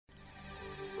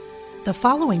The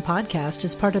following podcast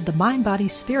is part of the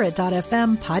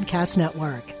MindBodySpirit.fm podcast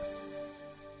network.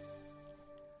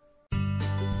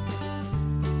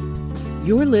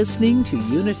 You're listening to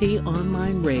Unity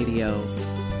Online Radio,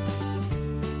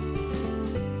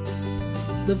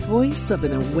 the voice of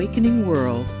an awakening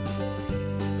world.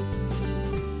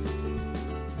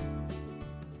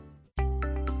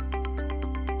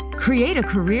 Create a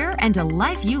career and a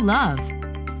life you love.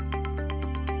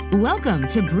 Welcome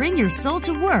to Bring Your Soul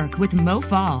to Work with Mo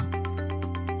Fall.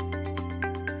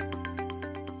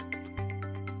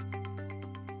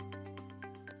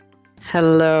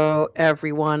 Hello,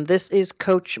 everyone. This is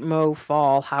Coach Mo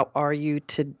Fall. How are you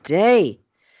today?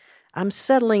 I'm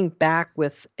settling back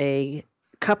with a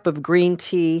cup of green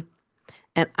tea,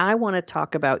 and I want to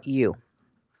talk about you.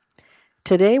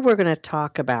 Today, we're going to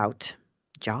talk about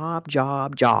job,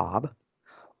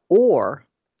 or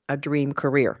a dream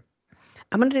career.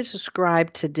 I'm going to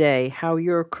describe today how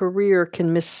your career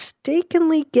can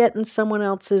mistakenly get in someone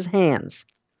else's hands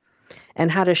and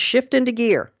how to shift into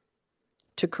gear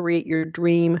to create your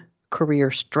dream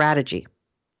career strategy.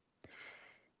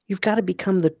 You've got to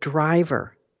become the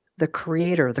driver, the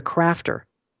creator, the crafter,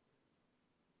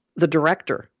 the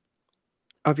director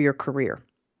of your career.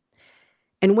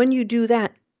 And when you do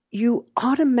that, you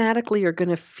automatically are going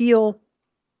to feel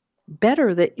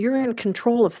better that you're in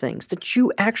control of things, that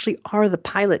you actually are the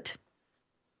pilot.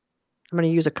 I'm going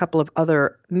to use a couple of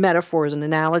other metaphors and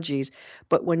analogies,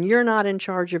 but when you're not in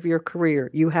charge of your career,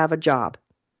 you have a job,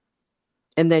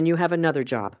 and then you have another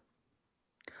job.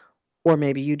 Or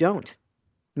maybe you don't.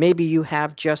 Maybe you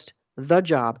have just the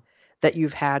job that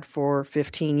you've had for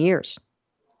 15 years,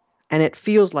 and it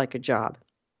feels like a job,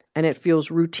 and it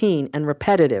feels routine and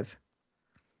repetitive,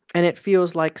 and it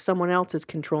feels like someone else is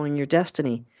controlling your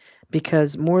destiny.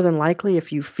 Because more than likely,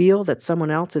 if you feel that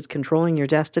someone else is controlling your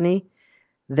destiny,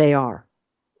 they are.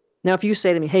 Now, if you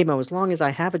say to me, hey, Mo, as long as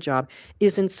I have a job,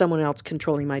 isn't someone else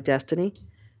controlling my destiny?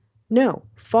 No,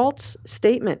 false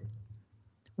statement.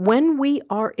 When we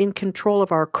are in control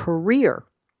of our career,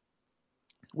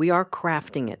 we are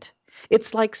crafting it.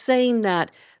 It's like saying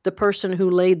that the person who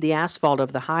laid the asphalt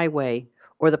of the highway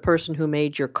or the person who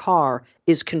made your car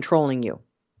is controlling you.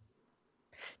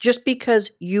 Just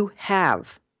because you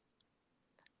have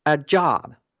a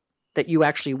job that you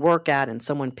actually work at and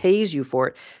someone pays you for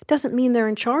it doesn't mean they're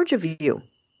in charge of you.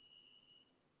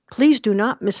 Please do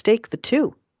not mistake the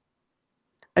two.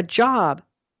 A job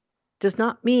does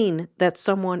not mean that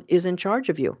someone is in charge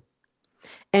of you.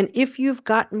 And if you've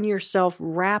gotten yourself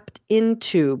wrapped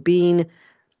into being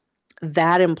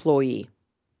that employee,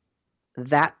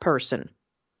 that person,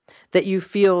 that you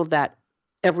feel that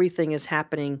everything is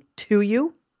happening to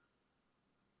you,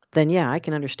 then yeah, I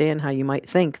can understand how you might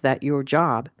think that your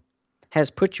job has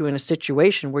put you in a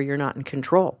situation where you're not in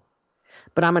control.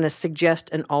 But I'm going to suggest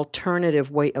an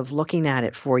alternative way of looking at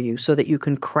it for you so that you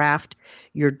can craft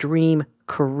your dream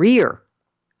career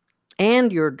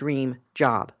and your dream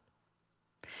job.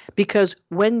 Because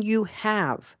when you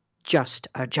have just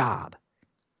a job,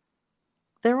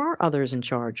 there are others in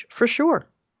charge, for sure.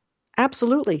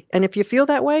 Absolutely. And if you feel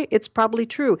that way, it's probably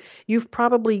true. You've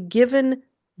probably given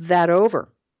that over.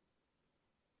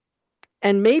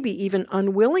 And maybe even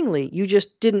unwillingly, you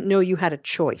just didn't know you had a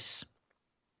choice.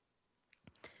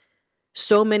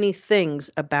 So many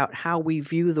things about how we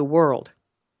view the world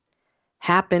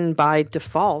happen by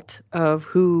default of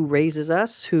who raises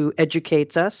us, who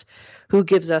educates us, who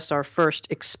gives us our first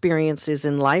experiences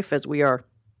in life as we are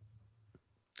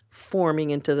forming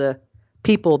into the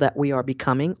people that we are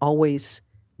becoming. Always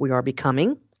we are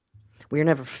becoming. We are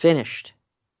never finished.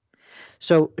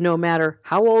 So no matter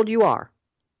how old you are,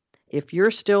 if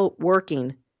you're still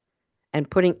working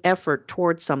and putting effort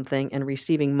towards something and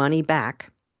receiving money back,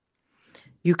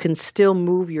 you can still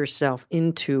move yourself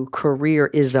into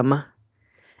careerism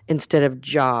instead of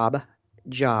job.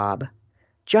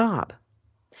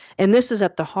 And this is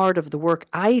at the heart of the work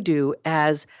I do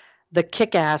as the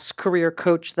kick-ass career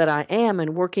coach that I am,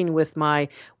 and working with my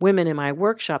women in my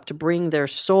workshop to bring their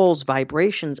souls'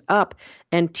 vibrations up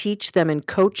and teach them and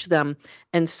coach them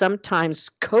and sometimes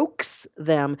coax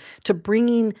them to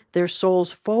bringing their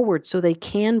souls forward so they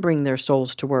can bring their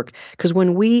souls to work. Because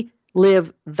when we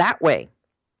live that way,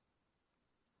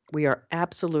 we are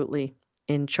absolutely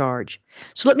in charge.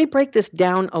 So let me break this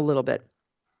down a little bit.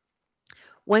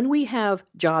 When we have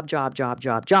job,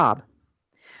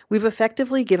 we've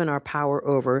effectively given our power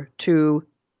over to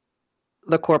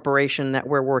the corporation that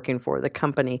we're working for, the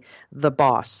company, the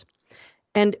boss.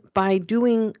 And by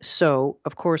doing so,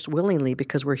 of course, willingly,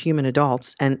 because we're human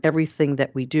adults and everything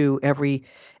that we do, every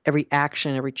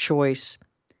action, every choice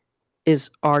is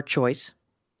our choice.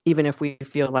 even if we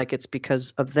feel like it's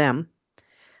because of them.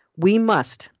 We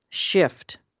must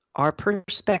shift our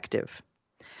perspective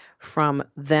from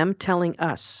them telling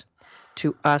us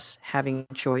to us having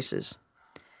choices.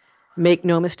 Make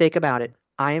no mistake about it.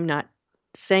 I am not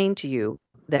saying to you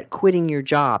that quitting your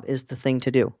job is the thing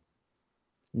to do.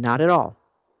 Not at all.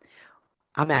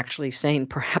 I'm actually saying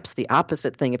perhaps the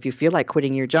opposite thing. If you feel like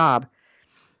quitting your job,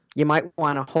 you might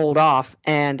want to hold off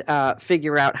and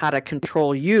figure out how to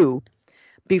control you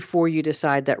before you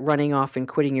decide that running off and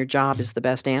quitting your job is the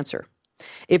best answer.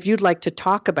 If you'd like to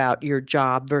talk about your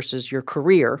job versus your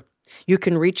career, you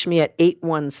can reach me at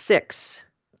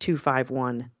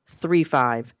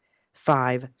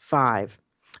 816-251-3555.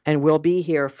 And we'll be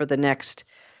here for the next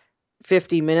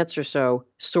 50 minutes or so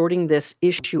sorting this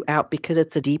issue out because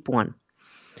it's a deep one.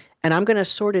 And I'm going to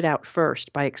sort it out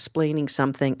first by explaining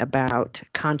something about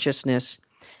consciousness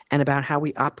and about how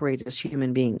we operate as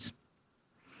human beings.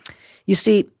 You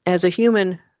see, as a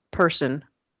human person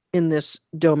in this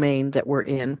domain that we're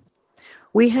in,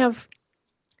 we have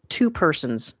two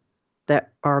persons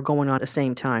that are going on at the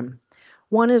same time.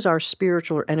 One is our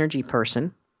spiritual or energy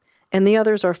person, and the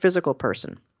other is our physical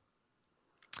person.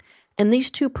 And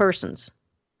these two persons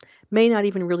may not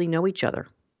even really know each other.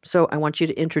 So I want you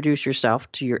to introduce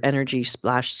yourself to your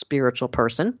energy/spiritual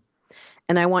person,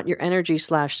 and I want your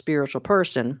energy/spiritual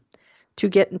person to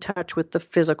get in touch with the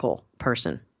physical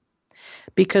person.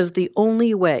 Because the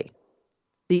only way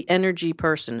the energy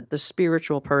person, the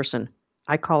spiritual person,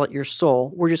 I call it your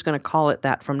soul, we're just going to call it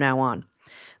that from now on.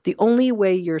 The only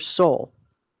way your soul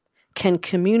can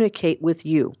communicate with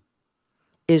you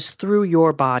is through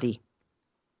your body.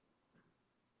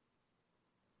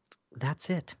 That's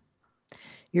it.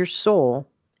 Your soul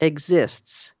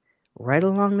exists right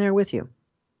along there with you.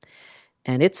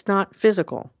 And it's not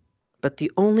physical, but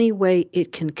the only way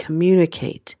it can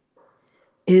communicate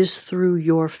is through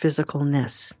your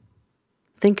physicalness.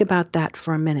 Think about that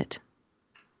for a minute.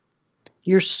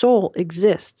 Your soul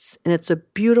exists, and it's a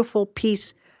beautiful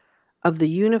piece of the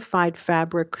unified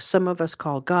fabric some of us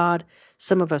call God,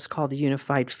 some of us call the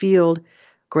unified field,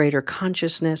 greater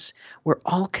consciousness. We're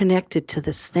all connected to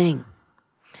this thing.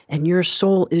 And your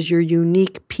soul is your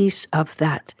unique piece of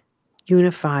that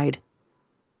unified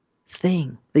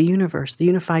thing, the universe, the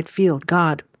unified field,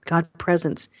 God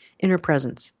presence, inner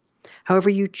presence. However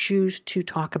you choose to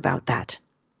talk about that.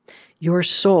 Your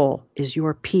soul is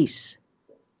your piece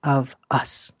of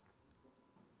us.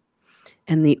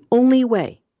 And the only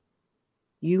way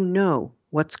you know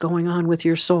what's going on with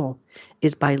your soul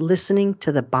is by listening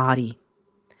to the body.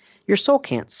 Your soul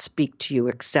can't speak to you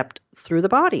except through the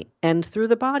body. And through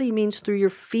the body means through your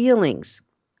feelings.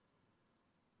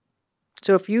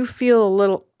 So if you feel a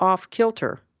little off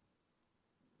kilter,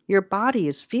 your body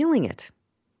is feeling it.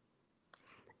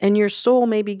 And your soul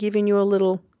may be giving you a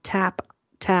little tap,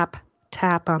 tap,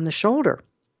 tap on the shoulder.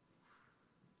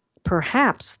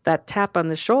 Perhaps that tap on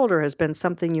the shoulder has been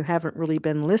something you haven't really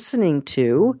been listening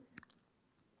to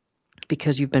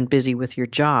because you've been busy with your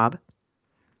job.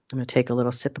 I'm going to take a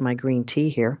little sip of my green tea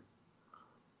here.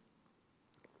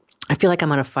 I feel like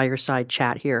I'm on a fireside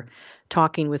chat here,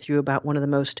 talking with you about one of the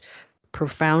most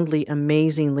profoundly,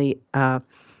 amazingly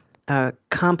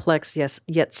complex, yes,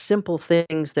 yet simple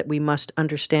things that we must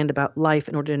understand about life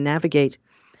in order to navigate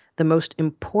the most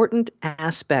important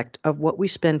aspect of what we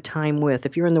spend time with.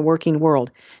 If you're in the working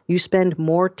world, you spend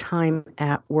more time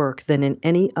at work than in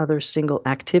any other single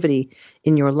activity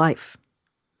in your life.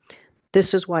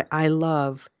 This is why I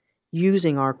love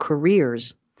using our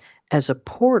careers as a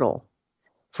portal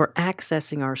for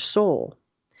accessing our soul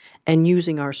and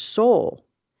using our soul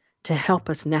to help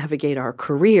us navigate our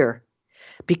career,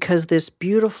 because this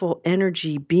beautiful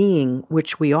energy being,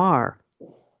 which we are,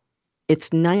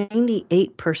 it's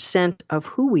 98% of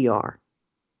who we are.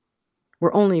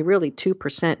 We're only really 2%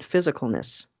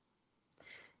 physicalness,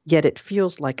 yet it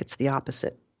feels like it's the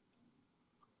opposite.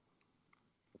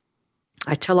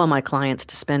 I tell all my clients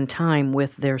to spend time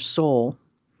with their soul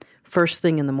first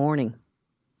thing in the morning.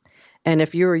 And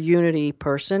if you're a unity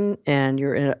person and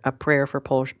you're in a prayer for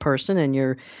person and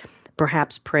you're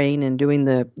perhaps praying and doing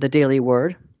the daily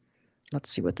word, let's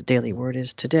see what the daily word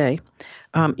is today,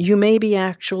 you may be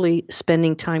actually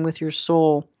spending time with your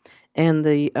soul and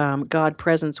the God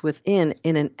presence within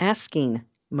in an asking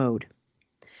mode.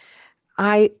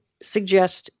 I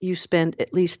suggest you spend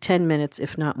at least 10 minutes,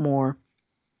 if not more,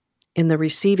 in the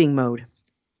receiving mode.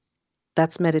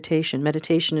 That's meditation.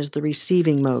 Meditation is the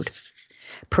receiving mode.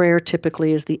 Prayer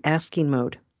typically is the asking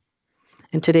mode.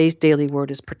 And today's daily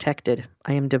word is protected.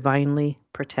 I am divinely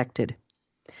protected.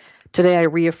 Today I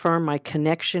reaffirm my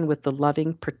connection with the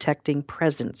loving, protecting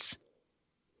presence.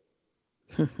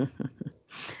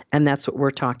 And that's what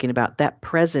we're talking about. That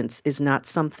presence is not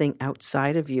something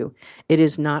outside of you. It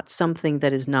is not something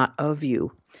that is not of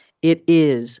you. It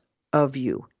is of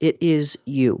you. It is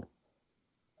you.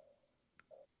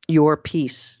 Your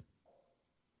piece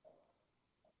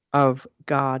of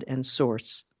God and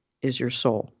Source is your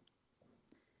soul.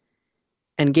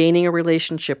 And gaining a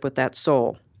relationship with that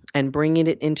soul and bringing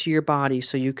it into your body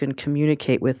so you can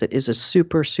communicate with it is a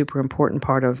super, super important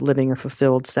part of living a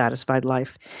fulfilled, satisfied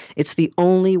life. It's the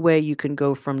only way you can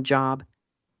go from job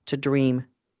to dream,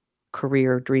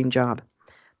 career, dream job.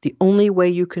 The only way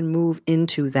you can move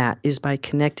into that is by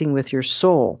connecting with your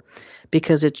soul,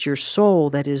 because it's your soul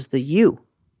that is the you.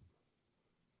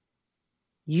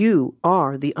 You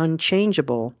are the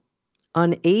unchangeable,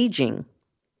 unaging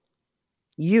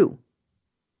you.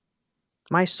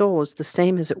 My soul is the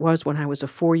same as it was when I was a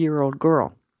 4-year-old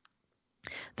girl,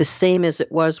 the same as it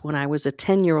was when I was a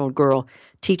 10-year-old girl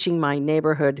teaching my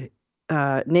neighborhood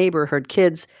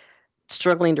kids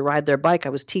struggling to ride their bike. I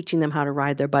was teaching them how to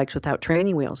ride their bikes without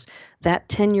training wheels. That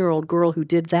 10-year-old girl who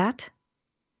did that,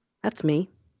 that's me.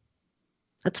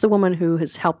 That's the woman who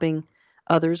is helping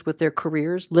others with their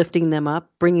careers, lifting them up,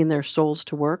 bringing their souls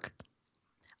to work.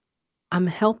 I'm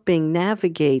helping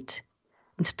navigate,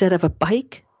 instead of a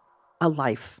bike, a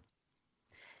life.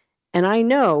 And I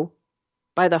know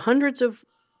by the hundreds of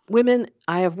women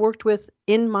I have worked with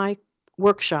in my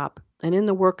workshop and in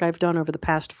the work I've done over the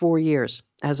past 4 years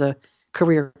as a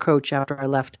career coach after I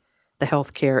left the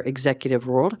healthcare executive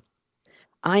world,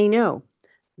 I know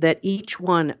that each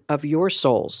one of your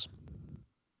souls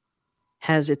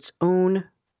has its own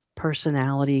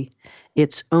personality,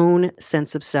 its own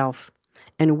sense of self.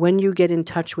 And when you get in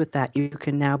touch with that, you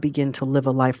can now begin to live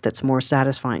a life that's more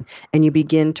satisfying, and you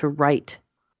begin to write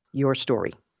your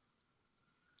story.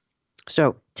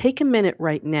 So take a minute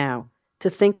right now to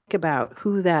think about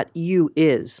who that you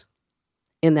is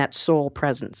in that soul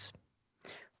presence.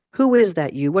 Who is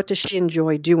that you? What does she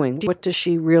enjoy doing? What does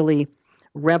she really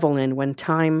revel in when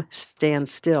time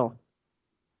stands still?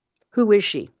 Who is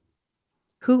she?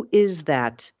 Who is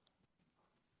that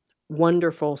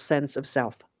wonderful sense of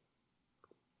self?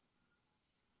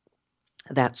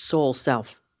 That soul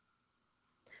self.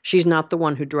 She's not the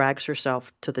one who drags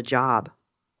herself to the job.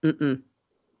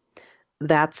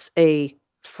 That's a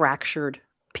fractured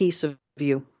piece of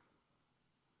you.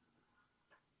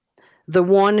 The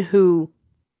one who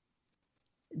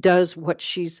does what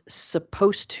she's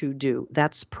supposed to do,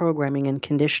 that's programming and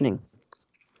conditioning.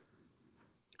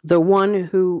 The one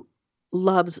who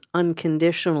loves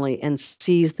unconditionally and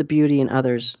sees the beauty in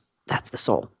others, that's the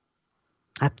soul.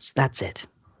 That's it.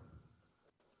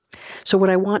 So what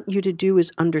I want you to do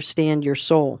is understand your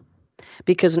soul,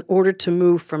 because in order to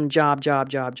move from job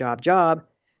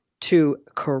to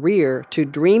career, to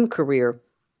dream career,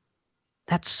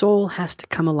 that soul has to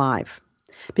come alive,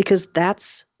 because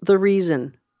that's the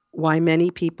reason why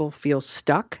many people feel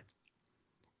stuck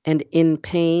and in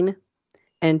pain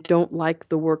and don't like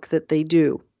the work that they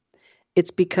do.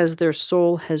 It's because their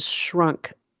soul has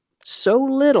shrunk so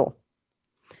little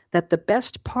that the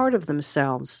best part of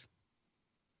themselves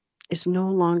is no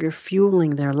longer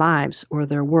fueling their lives or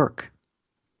their work.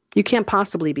 You can't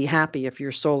possibly be happy if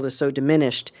your soul is so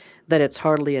diminished that it's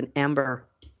hardly an ember.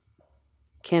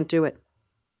 Can't do it.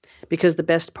 Because the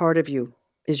best part of you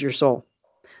is your soul,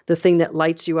 the thing that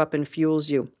lights you up and fuels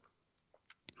you.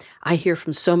 I hear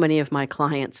from so many of my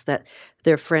clients that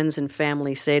their friends and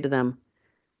family say to them,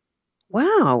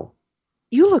 "Wow,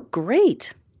 you look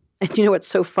great." And you know what's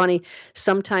so funny?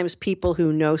 Sometimes people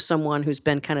who know someone who's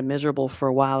been kind of miserable for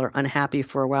a while or unhappy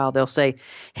for a while, they'll say,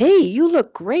 "Hey, you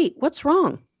look great. What's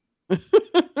wrong?"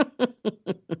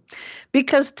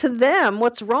 Because to them,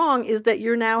 what's wrong is that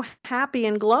you're now happy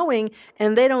and glowing,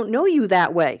 and they don't know you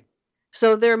that way.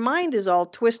 So their mind is all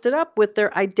twisted up with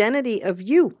their identity of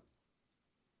you.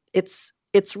 It's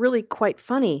really quite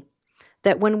funny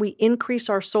that when we increase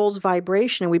our soul's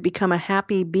vibration and we become a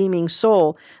happy, beaming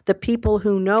soul, the people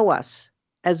who know us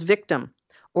as victim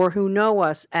or who know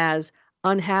us as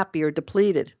unhappy or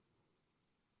depleted,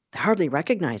 they hardly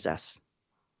recognize us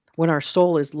when our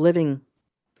soul is living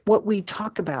what we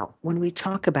talk about when we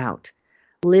talk about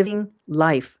living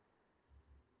life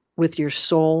with your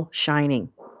soul shining.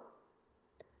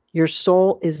 Your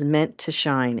soul is meant to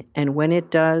shine, and when it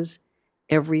does,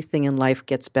 everything in life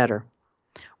gets better.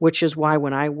 Which is why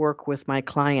when I work with my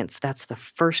clients, that's the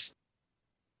first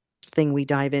thing we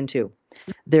dive into,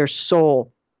 their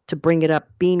soul, to bring it up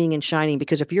beaming and shining.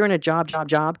 Because if you're in a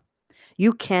job,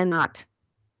 you cannot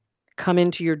come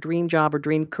into your dream job or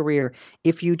dream career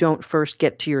if you don't first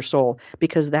get to your soul,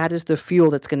 because that is the fuel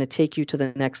that's going to take you to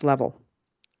the next level.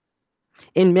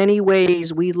 In many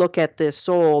ways, we look at this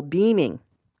soul beaming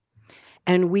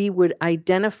and we would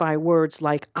identify words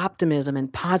like optimism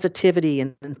and positivity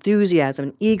and enthusiasm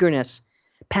and eagerness,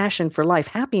 passion for life,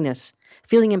 happiness,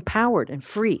 feeling empowered and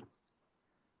free,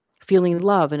 feeling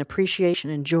love and appreciation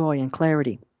and joy and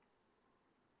clarity.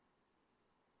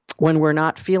 When we're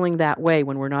not feeling that way,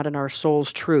 when we're not in our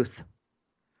soul's truth,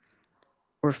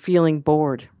 we're feeling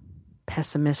bored,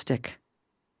 pessimistic,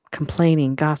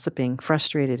 complaining, gossiping,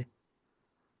 frustrated.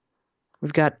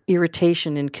 We've got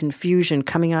irritation and confusion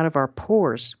coming out of our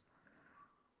pores.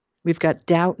 We've got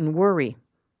doubt and worry.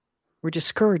 We're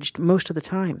discouraged most of the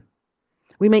time.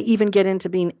 We may even get into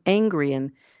being angry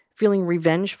and feeling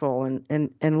revengeful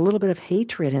and a little bit of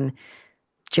hatred and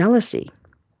jealousy.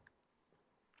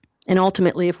 And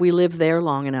ultimately, if we live there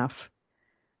long enough,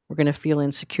 we're going to feel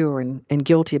insecure and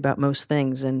guilty about most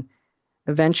things. And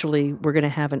eventually, we're going to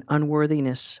have an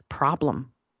unworthiness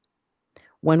problem.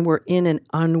 When we're in an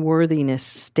unworthiness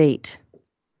state,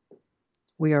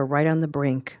 we are right on the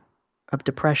brink of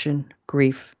depression,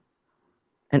 grief,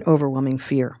 and overwhelming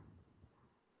fear.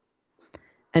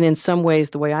 And in some ways,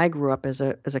 the way I grew up as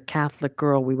a Catholic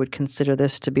girl, we would consider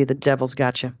this to be the devil's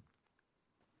gotcha.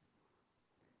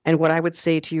 And what I would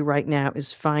say to you right now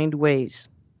is find ways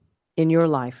in your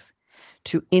life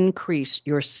to increase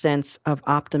your sense of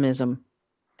optimism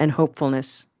and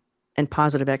hopefulness and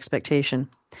positive expectation.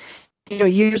 You know,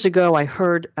 years ago, I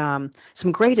heard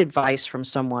some great advice from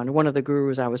someone, one of the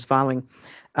gurus I was following,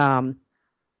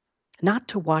 not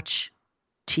to watch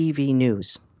TV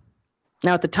news.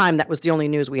 Now, at the time, that was the only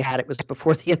news we had. It was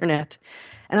before the internet.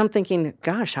 And I'm thinking,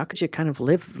 gosh, how could you kind of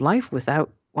live life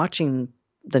without watching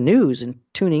the news and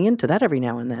tuning into that every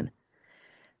now and then?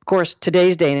 Of course,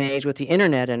 today's day and age with the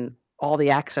internet and all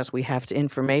the access we have to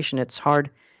information, it's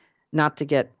hard not to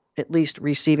get at least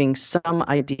receiving some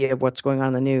idea of what's going on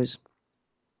in the news.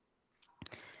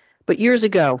 But years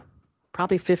ago,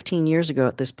 probably 15 years ago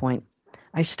at this point,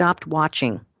 I stopped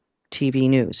watching TV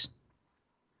news.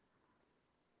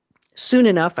 Soon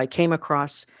enough, I came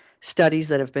across studies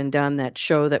that have been done that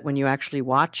show that when you actually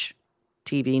watch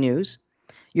TV news,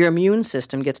 your immune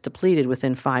system gets depleted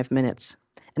within 5 minutes.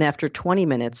 And after 20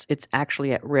 minutes, it's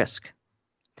actually at risk.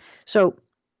 So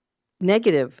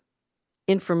negative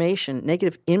information,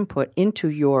 negative input into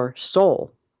your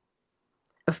soul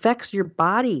affects your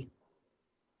body.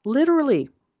 Literally,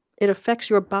 it affects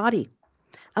your body.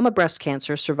 I'm a breast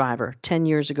cancer survivor 10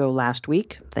 years ago last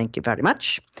week. Thank you very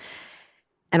much.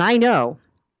 And I know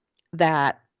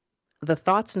that the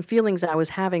thoughts and feelings I was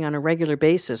having on a regular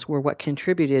basis were what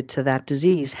contributed to that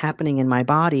disease happening in my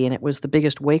body. And it was the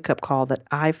biggest wake-up call that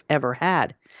I've ever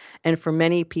had. And for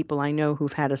many people I know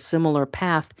who've had a similar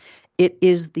path, it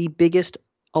is the biggest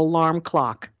alarm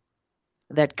clock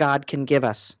that God can give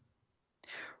us.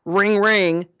 Ring,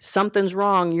 ring, something's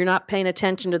wrong. You're not paying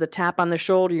attention to the tap on the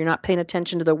shoulder. You're not paying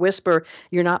attention to the whisper.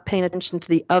 You're not paying attention to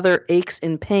the other aches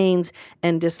and pains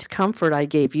and discomfort I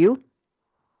gave you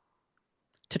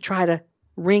to try to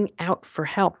ring out for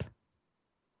help.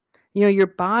 You know, your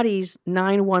body's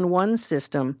 911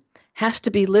 system has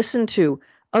to be listened to.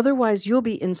 Otherwise, you'll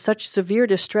be in such severe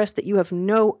distress that you have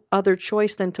no other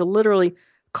choice than to literally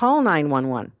call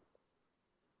 911.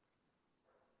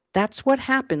 That's what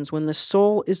happens when the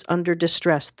soul is under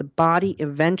distress. The body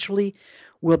eventually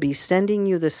will be sending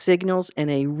you the signals in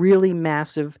a really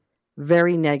massive,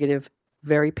 very negative,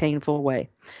 very painful way.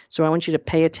 So I want you to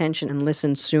pay attention and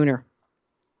listen sooner,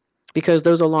 because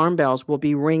those alarm bells will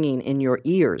be ringing in your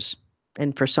ears.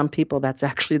 And for some people, that's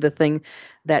actually the thing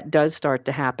that does start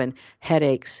to happen.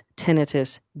 Headaches,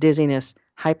 tinnitus, dizziness,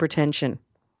 hypertension,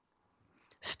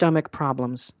 stomach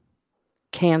problems,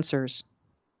 cancers.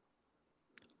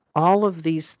 All of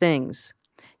these things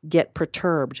get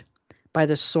perturbed by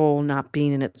the soul not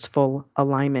being in its full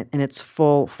alignment and its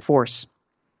full force.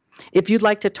 If you'd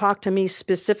like to talk to me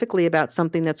specifically about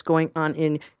something that's going on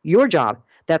in your job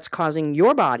that's causing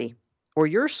your body or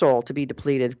your soul to be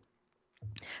depleted,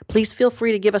 please feel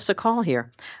free to give us a call here.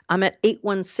 I'm at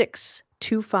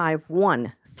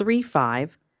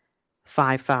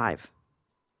 816-251-3555.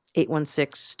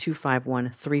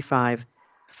 816-251-3555.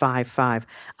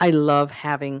 I love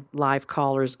having live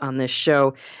callers on this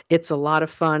show. It's a lot of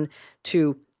fun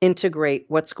to integrate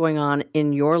what's going on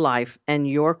in your life and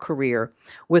your career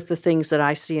with the things that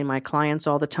I see in my clients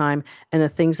all the time and the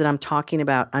things that I'm talking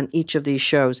about on each of these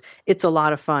shows. It's a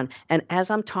lot of fun. And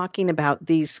as I'm talking about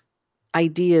these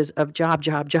ideas of job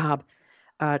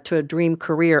to a dream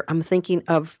career, I'm thinking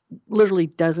of literally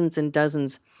dozens and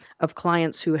dozens of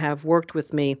clients who have worked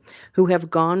with me who have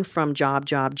gone from job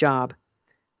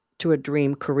to a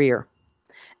dream career.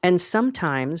 And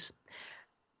sometimes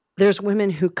there's women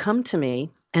who come to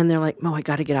me and they're like, Mo, I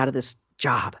got to get out of this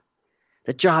job.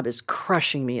 The job is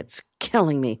crushing me. It's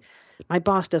killing me. My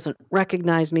boss doesn't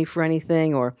recognize me for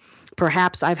anything. Or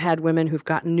perhaps I've had women who've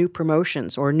gotten new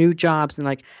promotions or new jobs and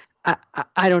like,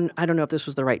 I don't know if this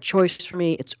was the right choice for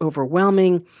me. It's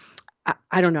overwhelming.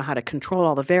 I don't know how to control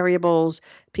all the variables.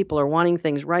 People are wanting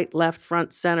things right, left,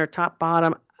 front, center, top,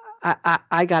 bottom.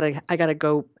 I gotta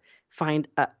go find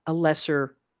a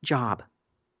lesser job.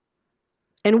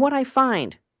 And what I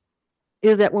find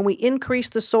is that when we increase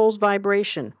the soul's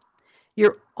vibration,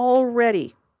 you're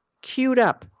already queued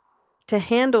up to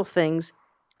handle things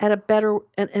in a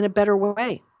better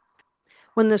way.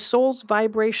 When the soul's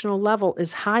vibrational level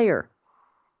is higher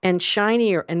and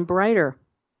shinier and brighter,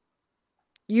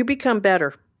 you become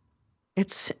better.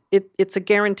 It's a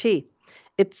guarantee.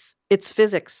 It's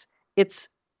physics. It's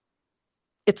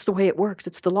the way it works.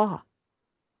 It's the law.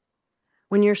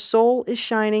 When your soul is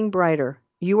shining brighter,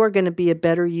 you are going to be a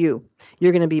better you.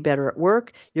 You're going to be better at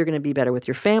work. You're going to be better with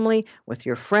your family, with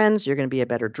your friends. You're going to be a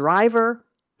better driver.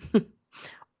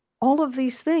 All of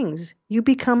these things, you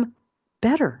become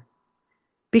better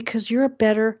because you're a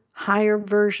better, higher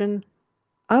version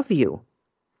of you.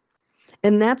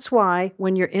 And that's why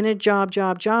when you're in a job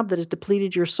that has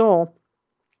depleted your soul,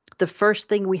 the first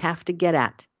thing we have to get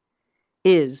at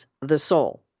is the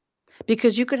soul.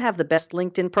 Because you could have the best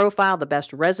LinkedIn profile, the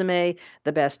best resume,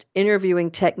 the best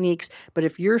interviewing techniques, but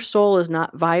if your soul is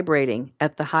not vibrating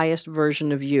at the highest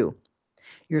version of you,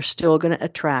 you're still going to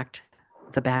attract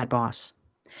the bad boss.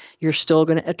 You're still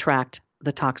going to attract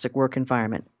the toxic work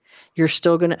environment. You're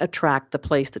still going to attract the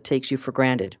place that takes you for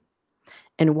granted.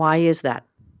 And why is that?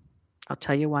 I'll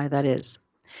tell you why that is.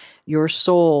 Your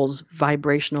soul's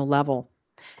vibrational level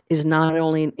is not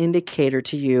only an indicator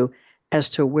to you as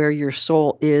to where your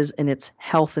soul is in its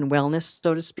health and wellness,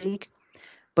 so to speak,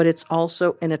 but it's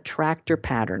also an attractor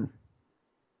pattern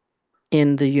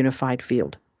in the unified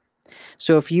field.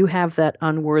 So if you have that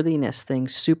unworthiness thing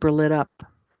super lit up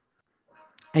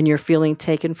and you're feeling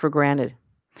taken for granted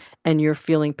and you're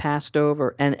feeling passed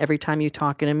over, and every time you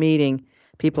talk in a meeting,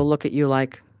 people look at you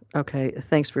like, okay,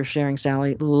 thanks for sharing,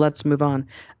 Sally. Let's move on.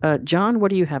 John,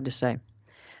 what do you have to say?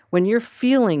 When you're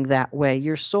feeling that way,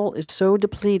 your soul is so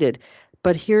depleted.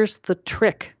 But here's the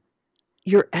trick.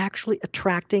 You're actually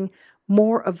attracting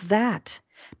more of that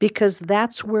because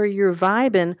that's where you're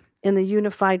vibing in the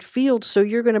unified field. So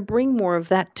you're going to bring more of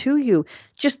that to you.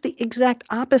 Just the exact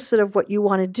opposite of what you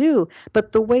want to do.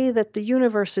 But the way that the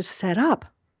universe is set up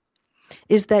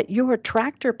is that your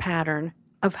attractor pattern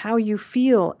of how you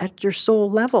feel at your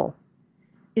soul level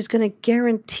is going to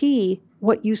guarantee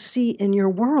what you see in your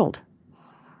world.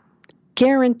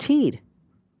 Guaranteed.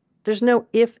 There's no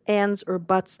ifs, ands, or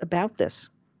buts about this.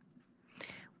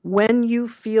 When you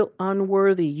feel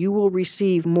unworthy, you will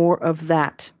receive more of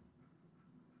that.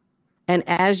 And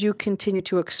as you continue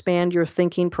to expand your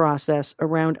thinking process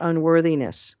around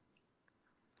unworthiness,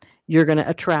 you're going to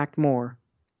attract more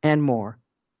and more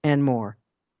and more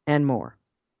and more.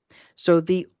 So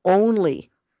the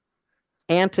only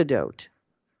antidote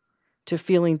to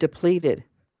feeling depleted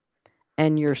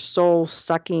and your soul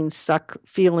suck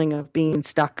feeling of being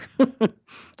stuck, that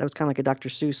was kind of like a Dr.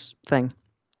 Seuss thing,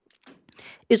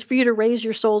 is for you to raise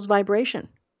your soul's vibration.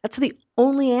 That's the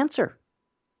only answer.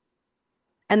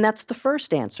 And that's the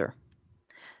first answer.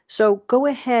 So go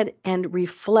ahead and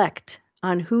reflect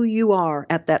on who you are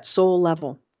at that soul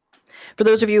level. For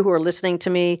those of you who are listening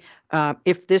to me,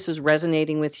 if this is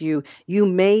resonating with you, you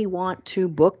may want to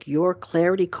book your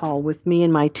clarity call with me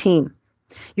and my team.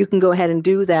 You can go ahead and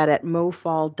do that at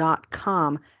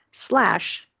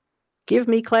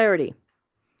mofall.com/givemeclarity.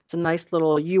 It's a nice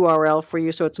little URL for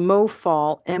you. So it's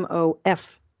mofall,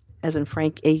 MOF, as in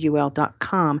Frank,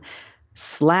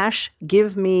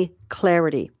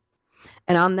 AUL.com/givemeclarity.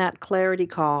 And on that clarity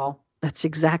call, that's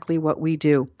exactly what we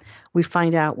do. We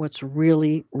find out what's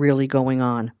really, really going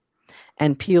on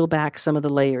and peel back some of the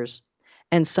layers.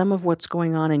 And some of what's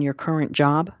going on in your current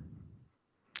job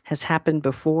has happened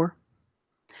before,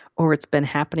 or it's been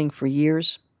happening for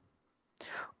years,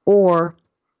 or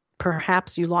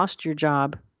perhaps you lost your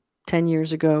job 10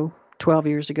 years ago, 12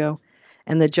 years ago,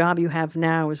 and the job you have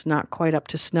now is not quite up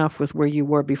to snuff with where you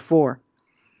were before.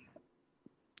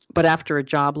 But after a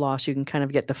job loss, you can kind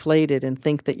of get deflated and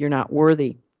think that you're not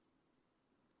worthy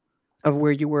of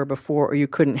where you were before, or you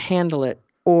couldn't handle it,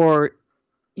 or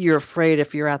you're afraid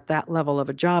if you're at that level of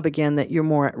a job again that you're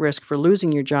more at risk for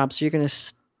losing your job, so you're going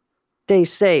to stay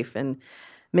safe and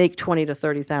make $20,000 to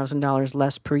 $30,000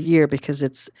 less per year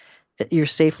because you're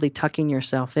safely tucking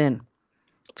yourself in.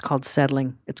 It's called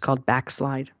settling. It's called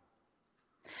backslide.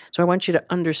 So I want you to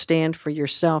understand for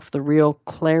yourself the real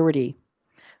clarity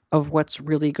of what's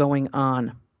really going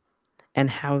on and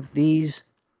how these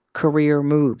career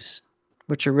moves,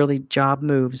 which are really job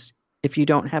moves, if you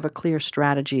don't have a clear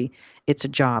strategy, it's a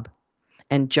job.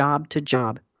 And job to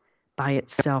job by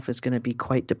itself is going to be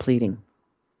quite depleting.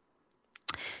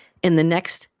 In the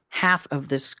next half of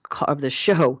this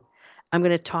show, I'm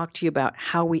going to talk to you about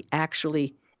how we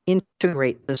actually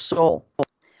integrate the soul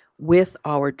with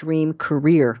our dream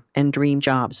career and dream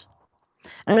jobs.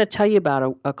 I'm going to tell you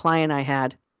about a client I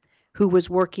had who was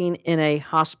working in a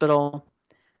hospital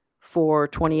for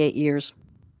 28 years.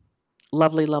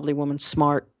 Lovely, lovely woman,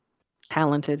 smart,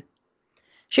 talented.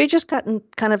 She had just gotten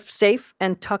kind of safe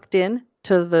and tucked in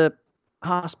to the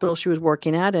hospital she was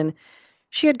working at, and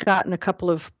she had gotten a couple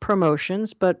of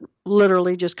promotions, but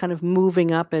literally just kind of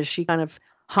moving up as she kind of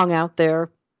hung out there.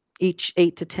 Each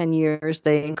 8 to 10 years,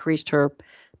 they increased her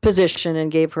position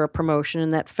and gave her a promotion,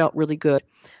 and that felt really good.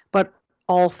 But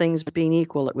all things being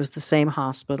equal, it was the same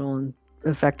hospital and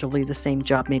effectively the same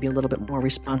job, maybe a little bit more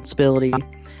responsibility.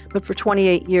 But for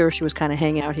 28 years, she was kind of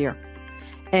hanging out here.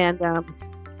 And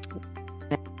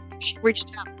she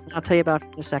reached out, and I'll tell you about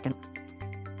it in a second.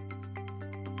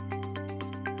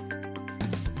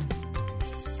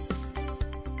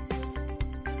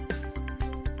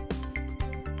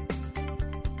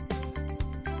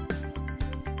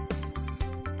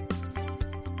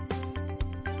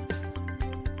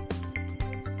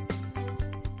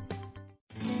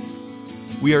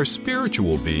 We are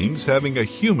spiritual beings having a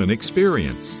human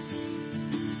experience.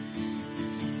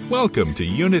 Welcome to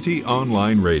Unity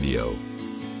Online Radio,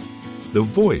 the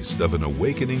voice of an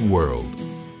awakening world.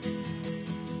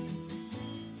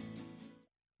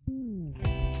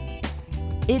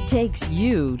 It takes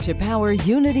you to power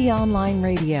Unity Online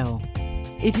Radio.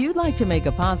 If you'd like to make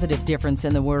a positive difference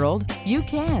in the world, you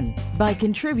can by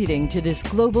contributing to this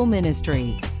global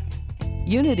ministry.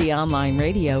 Unity Online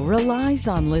Radio relies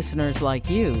on listeners like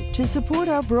you to support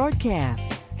our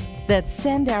broadcasts that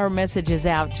send our messages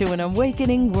out to an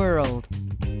awakening world.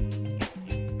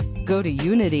 Go to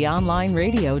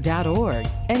unityonlineradio.org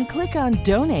and click on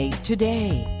Donate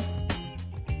today.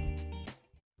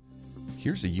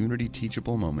 Here's a Unity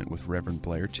teachable moment with Reverend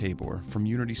Blair Tabor from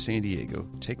Unity San Diego,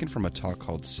 taken from a talk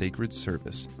called Sacred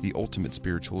Service, the Ultimate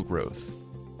Spiritual Growth.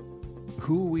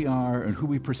 Who we are and who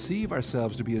we perceive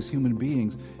ourselves to be as human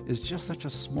beings is just such a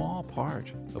small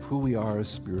part of who we are as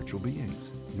spiritual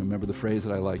beings. Remember the phrase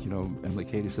that I like, Emily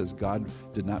Cady says, God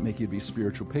did not make you to be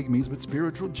spiritual pygmies, but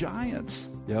spiritual giants.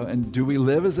 And do we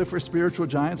live as if we're spiritual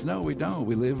giants? No, we don't.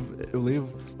 We live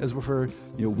as if we're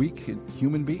weak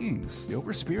human beings.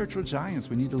 We're spiritual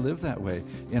giants. We need to live that way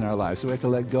in our lives. So we have to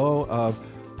let go of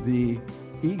the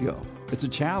ego. It's a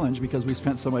challenge because we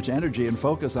spent so much energy and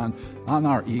focus on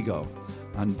our ego,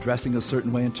 on dressing a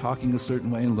certain way and talking a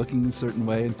certain way and looking a certain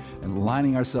way and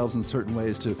lining ourselves in certain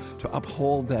ways to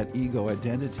uphold that ego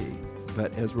identity.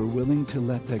 But as we're willing to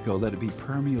let that go, let it be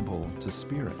permeable to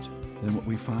spirit, then what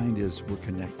we find is we're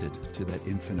connected to that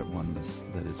infinite oneness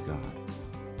that is God.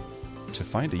 To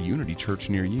find a Unity church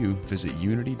near you, visit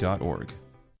unity.org.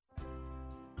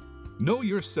 Know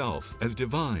Yourself as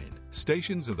Divine,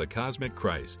 Stations of the Cosmic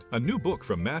Christ. A new book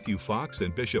from Matthew Fox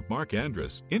and Bishop Mark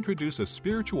Andrus introduce a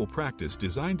spiritual practice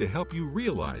designed to help you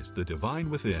realize the divine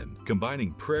within,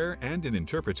 combining prayer and an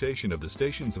interpretation of the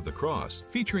Stations of the Cross.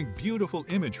 Featuring beautiful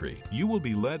imagery, you will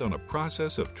be led on a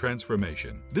process of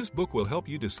transformation. This book will help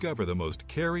you discover the most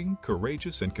caring,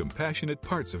 courageous, and compassionate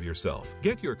parts of yourself.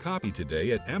 Get your copy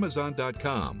today at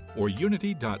Amazon.com or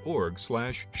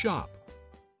unity.org/shop.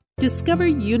 Discover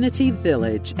Unity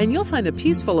Village, and you'll find a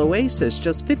peaceful oasis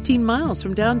just 15 miles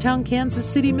from downtown Kansas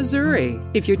City, Missouri.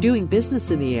 If you're doing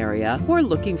business in the area or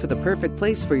looking for the perfect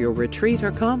place for your retreat or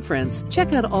conference,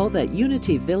 check out all that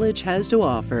Unity Village has to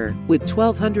offer. With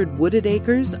 1,200 wooded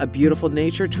acres, a beautiful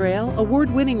nature trail,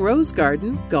 award-winning rose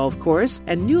garden, golf course,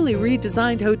 and newly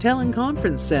redesigned hotel and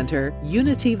conference center,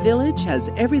 Unity Village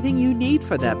has everything you need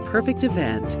for that perfect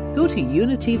event. Go to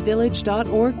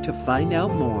unityvillage.org to find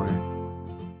out more.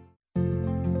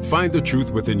 Find the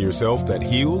truth within yourself that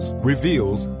heals,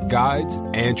 reveals, guides,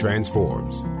 and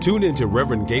transforms. Tune in to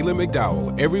Reverend Galen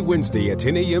McDowell every Wednesday at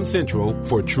 10 a.m. Central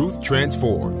for Truth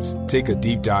Transforms. Take a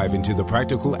deep dive into the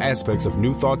practical aspects of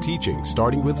New Thought teaching,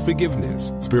 starting with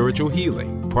forgiveness, spiritual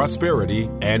healing, prosperity,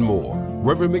 and more.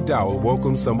 Reverend McDowell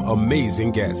welcomes some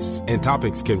amazing guests, and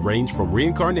topics can range from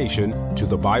reincarnation to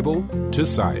the Bible to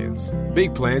science.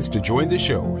 Big plans to join the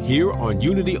show here on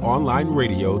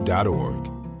unityonlineradio.org.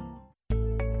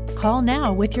 Call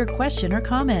now with your question or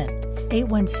comment.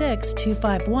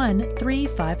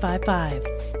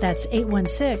 816-251-3555. That's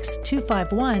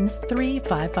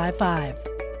 816-251-3555.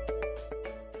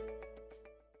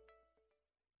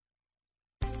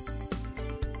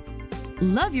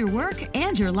 Love your work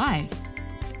and your life.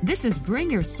 This is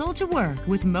Bring Your Soul to Work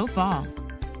with Mo Fall.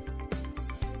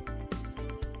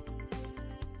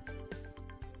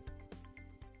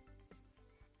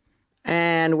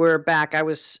 And we're back. I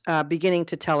was beginning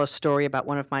to tell a story about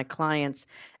one of my clients,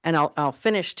 and I'll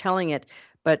finish telling it.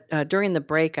 But during the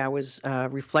break, I was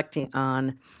reflecting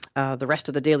on the rest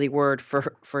of the daily word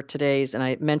for today's, and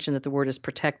I mentioned that the word is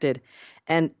protected.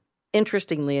 And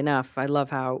interestingly enough, I love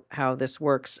how this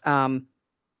works.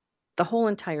 The whole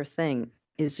entire thing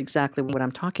is exactly what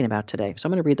I'm talking about today. So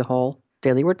I'm going to read the whole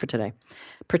daily word for today.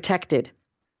 Protected.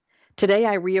 Today,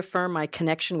 I reaffirm my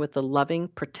connection with the loving,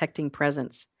 protecting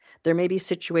presence. There may be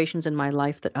situations in my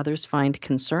life that others find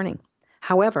concerning.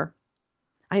 However,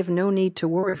 I have no need to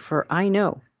worry, for I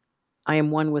know I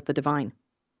am one with the divine.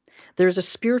 There is a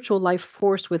spiritual life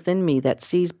force within me that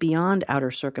sees beyond outer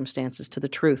circumstances to the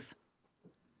truth.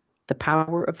 The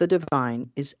power of the divine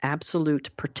is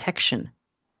absolute protection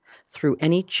through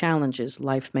any challenges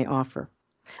life may offer.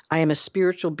 I am a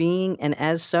spiritual being, and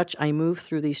as such, I move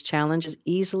through these challenges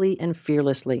easily and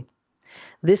fearlessly.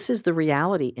 This is the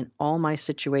reality in all my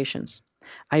situations.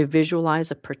 I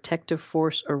visualize a protective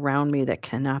force around me that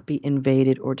cannot be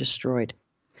invaded or destroyed.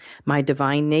 My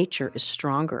divine nature is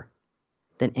stronger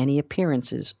than any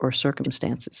appearances or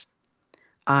circumstances.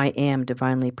 I am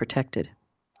divinely protected.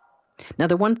 Now,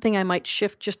 the one thing I might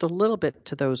shift just a little bit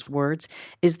to those words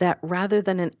is that rather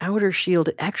than an outer shield,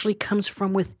 it actually comes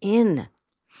from within.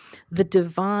 The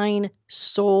divine,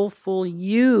 soulful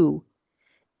you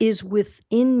is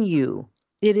within you.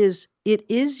 It is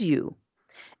you.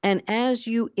 And as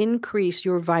you increase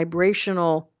your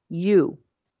vibrational you,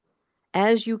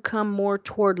 as you come more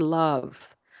toward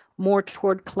love, more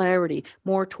toward clarity,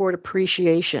 more toward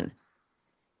appreciation,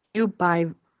 you, by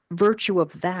virtue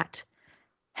of that,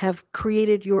 have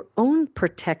created your own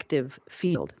protective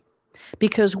field.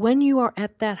 Because when you are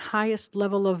at that highest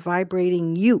level of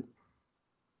vibrating you,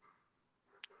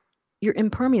 you're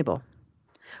impermeable.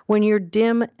 When you're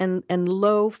dim and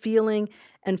low feeling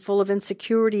and full of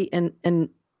insecurity and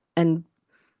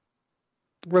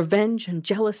revenge and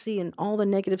jealousy and all the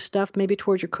negative stuff, maybe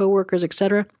towards your coworkers,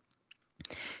 etc.,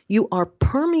 you are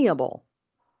permeable.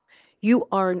 You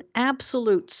are an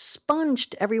absolute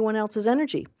sponge to everyone else's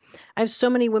energy. I have so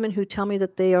many women who tell me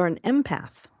that they are an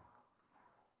empath.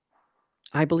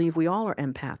 I believe we all are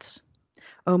empaths.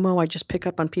 Oh, Mo, I just pick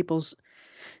up on people's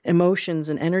emotions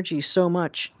and energy so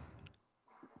much.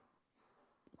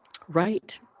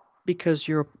 Right, because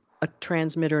you're a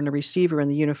transmitter and a receiver in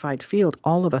the unified field.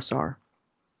 All of us are.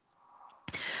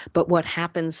 But what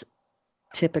happens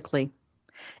typically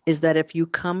is that if you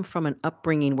come from an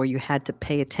upbringing where you had to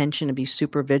pay attention and be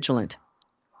super vigilant,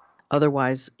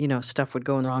 otherwise, stuff would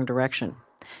go in the wrong direction.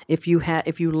 If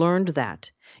you learned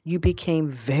that, you became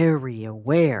very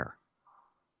aware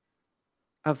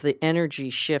of the energy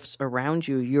shifts around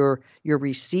you. Your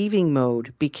receiving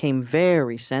mode became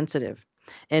very sensitive.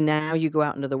 And now you go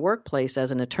out into the workplace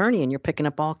as an attorney and you're picking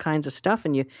up all kinds of stuff,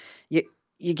 and you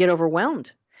get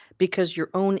overwhelmed because your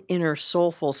own inner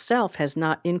soulful self has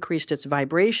not increased its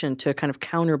vibration to kind of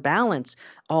counterbalance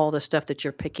all the stuff that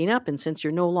you're picking up. And since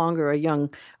you're no longer a young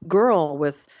girl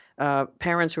with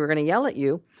parents who are going to yell at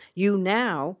you, you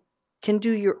now can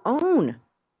do your own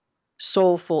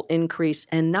soulful increase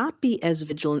and not be as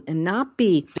vigilant and not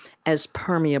be as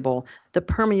permeable. The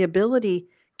permeability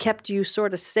kept you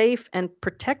sort of safe and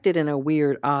protected in a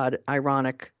weird, odd,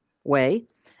 ironic way.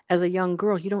 As a young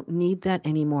girl, you don't need that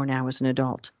anymore now as an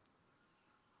adult.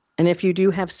 And if you do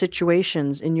have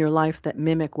situations in your life that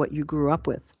mimic what you grew up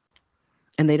with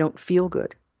and they don't feel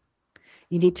good,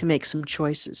 you need to make some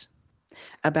choices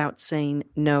about saying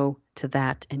no to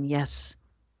that and yes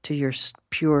to your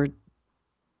pure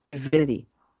divinity,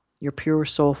 your pure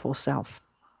soulful self.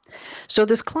 So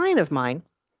this client of mine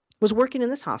was working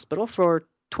in this hospital for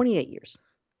 28 years.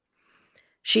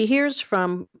 She hears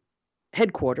from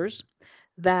headquarters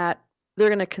that they're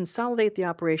going to consolidate the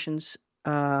operations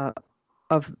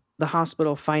of the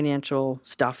hospital financial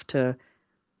stuff to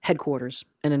headquarters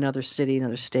in another city,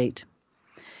 another state.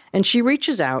 And she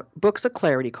reaches out, books a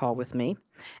clarity call with me,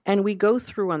 and we go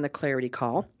through on the clarity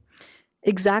call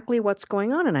exactly what's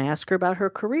going on. And I ask her about her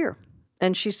career.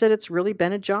 And she said, it's really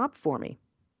been a job for me,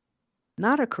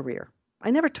 not a career. I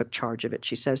never took charge of it,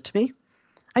 she says to me.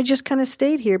 I just kind of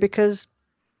stayed here because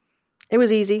it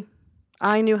was easy.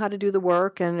 I knew how to do the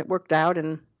work and it worked out,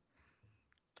 and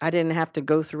I didn't have to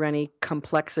go through any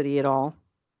complexity at all.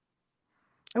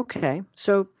 Okay,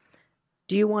 so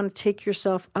do you want to take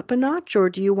yourself up a notch, or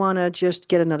do you want to just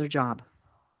get another job?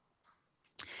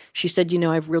 She said,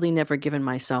 I've really never given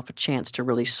myself a chance to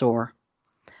really soar.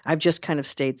 I've just kind of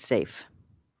stayed safe.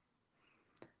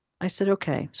 I said,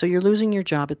 okay, so you're losing your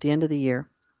job at the end of the year.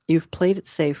 You've played it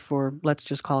safe for, let's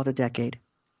just call it a decade.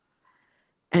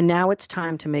 And now it's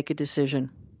time to make a decision.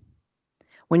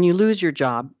 When you lose your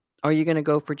job, are you going to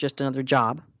go for just another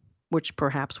job, which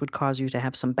perhaps would cause you to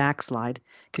have some backslide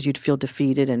because you'd feel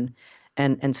defeated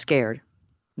and scared,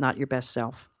 not your best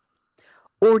self?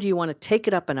 Or do you want to take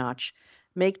it up a notch,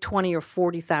 make $20,000 or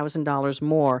 $40,000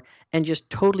 more, and just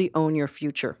totally own your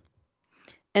future?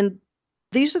 And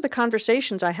these are the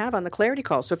conversations I have on the Clarity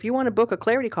Call. So if you want to book a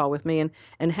Clarity Call with me and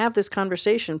have this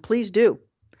conversation, please do.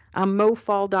 I'm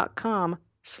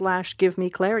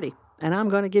mofall.com/give-me-clarity, and I'm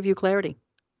going to give you clarity.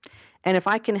 And if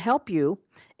I can help you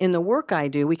in the work I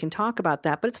do, we can talk about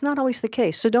that, but it's not always the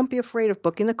case. So don't be afraid of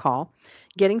booking the call,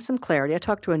 getting some clarity. I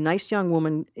talked to a nice young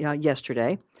woman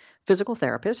yesterday, physical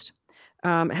therapist,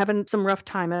 having some rough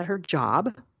time at her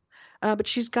job, but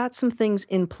she's got some things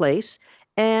in place,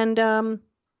 and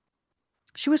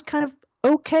she was kind of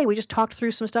okay. We just talked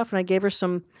through some stuff, and I gave her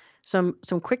some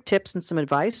quick tips and some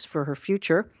advice for her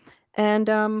future,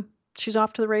 and she's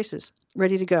off to the races,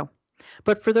 ready to go.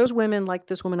 But for those women like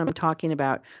this woman I'm talking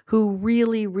about who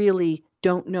really, really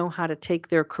don't know how to take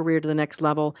their career to the next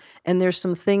level, and there's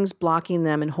some things blocking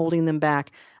them and holding them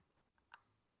back,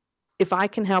 if I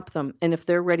can help them, and if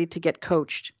they're ready to get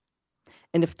coached,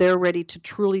 and if they're ready to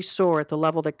truly soar at the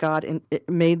level that God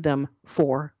made them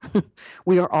for,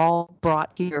 we are all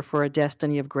brought here for a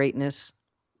destiny of greatness.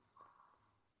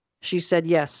 She said,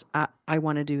 yes, I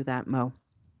want to do that, Mo.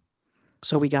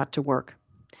 So we got to work.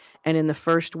 And in the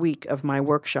first week of my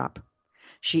workshop,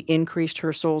 she increased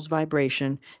her soul's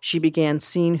vibration. She began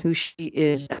seeing who she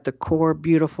is at the core,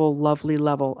 beautiful, lovely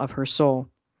level of her soul.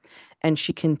 And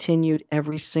she continued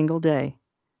every single day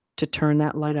to turn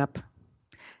that light up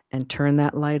and turn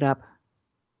that light up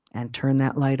and turn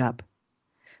that light up.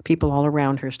 People all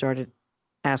around her started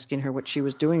asking her what she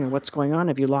was doing and what's going on.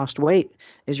 Have you lost weight?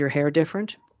 Is your hair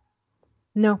different?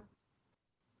 No,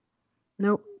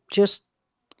 just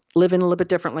living a little bit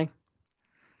differently.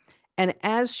 And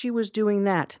as she was doing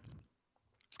that,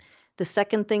 the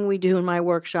second thing we do in my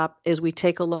workshop is we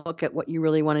take a look at what you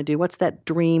really want to do. What's that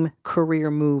dream career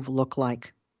move look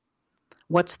like?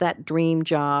 What's that dream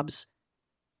jobs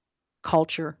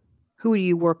culture? Who do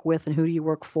you work with and who do you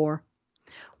work for?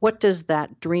 What does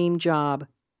that dream job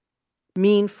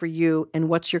mean for you, and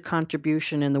what's your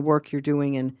contribution in the work you're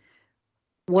doing, and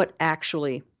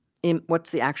what's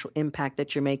the actual impact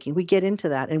that you're making? We get into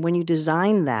that. And when you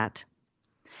design that,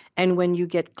 and when you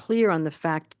get clear on the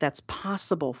fact that that's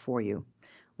possible for you,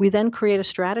 we then create a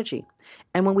strategy.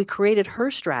 And when we created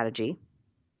her strategy,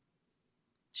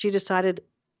 she decided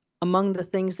among the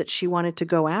things that she wanted to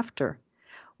go after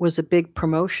was a big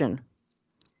promotion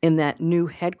in that new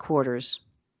headquarters,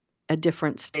 a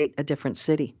different state, a different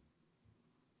city.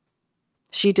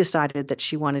 She decided that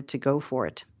she wanted to go for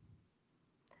it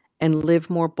and live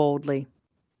more boldly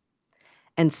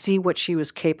and see what she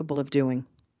was capable of doing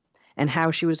and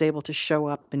how she was able to show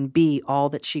up and be all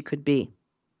that she could be.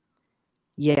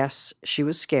 Yes, she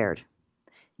was scared.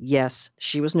 Yes,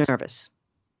 she was nervous.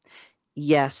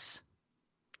 Yes,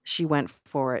 she went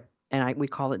for it, and we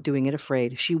call it doing it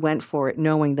afraid. She went for it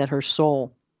knowing that her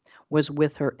soul was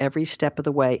with her every step of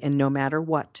the way, and no matter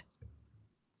what,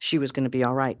 she was going to be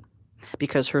all right.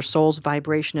 Because her soul's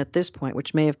vibration at this point,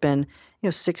 which may have been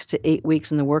 6 to 8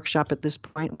 weeks in the workshop at this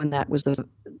point when that was the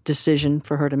decision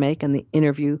for her to make and the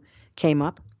interview came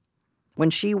up, when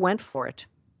she went for it,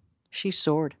 she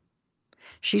soared.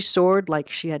 She soared like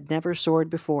she had never soared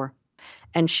before.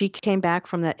 And she came back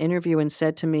from that interview and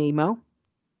said to me, Mo,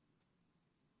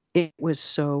 it was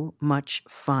so much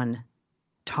fun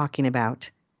talking about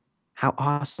how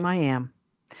awesome I am,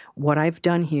 what I've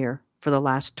done here for the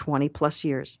last 20 plus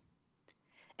years,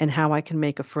 and how I can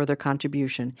make a further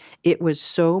contribution. It was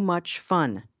so much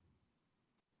fun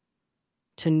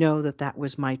to know that that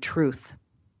was my truth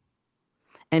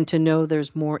and to know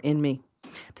there's more in me.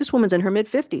 This woman's in her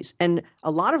mid-50s, and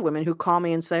a lot of women who call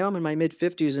me and say, oh, I'm in my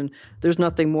mid-50s and there's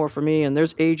nothing more for me and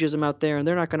there's ageism out there and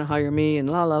they're not going to hire me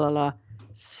and la, la, la, la.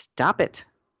 Stop it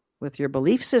with your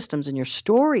belief systems and your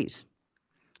stories.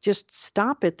 Just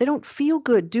stop it. They don't feel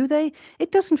good, do they?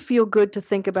 It doesn't feel good to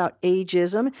think about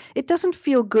ageism. It doesn't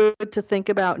feel good to think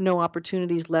about no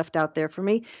opportunities left out there for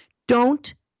me.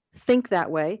 Don't think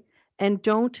that way and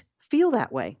don't feel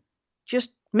that way.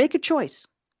 Just make a choice.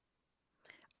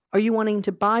 Are you wanting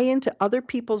to buy into other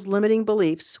people's limiting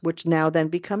beliefs, which now then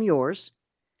become yours,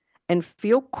 and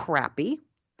feel crappy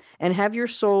and have your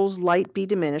soul's light be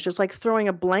diminished? It's like throwing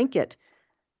a blanket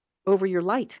over your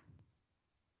light.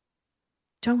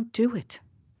 Don't do it.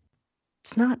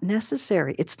 It's not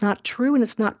necessary. It's not true, and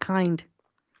it's not kind.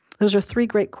 Those are 3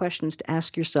 great questions to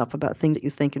ask yourself about things that you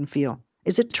think and feel.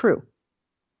 Is it true?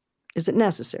 Is it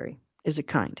necessary? Is it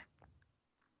kind?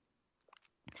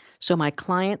 So my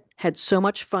client had so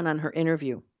much fun on her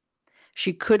interview.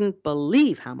 She couldn't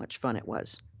believe how much fun it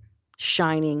was.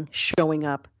 Shining, showing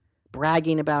up,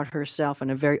 bragging about herself in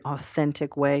a very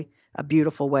authentic way, a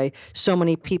beautiful way. So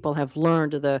many people have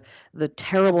learned the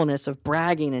terribleness of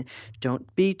bragging and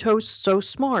don't be so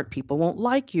smart. People won't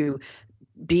like you.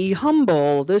 Be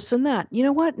humble, this and that. You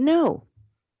know what? No.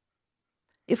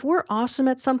 If we're awesome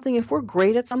at something, if we're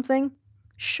great at something,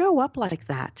 show up like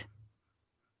that.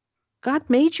 God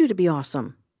made you to be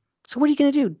awesome. So what are you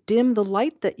going to do? Dim the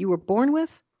light that you were born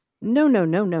with? No, no,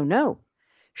 no, no, no.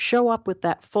 Show up with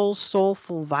that full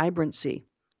soulful vibrancy.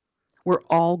 We're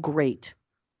all great.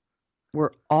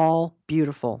 We're all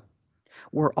beautiful.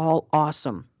 We're all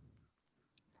awesome.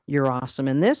 You're awesome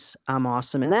in this. I'm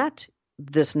awesome in that.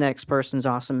 This next person's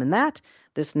awesome in that.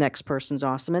 This next person's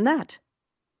awesome in that.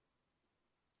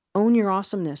 Own your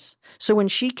awesomeness. So when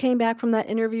she came back from that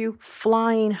interview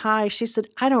flying high, she said,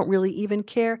 I don't really even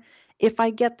care if I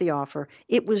get the offer.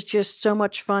 It was just so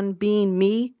much fun being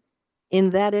me in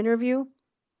that interview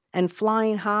and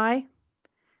flying high.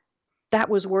 That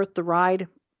was worth the ride,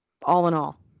 all in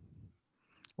all.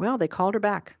 Well, they called her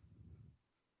back.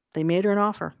 They made her an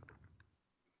offer.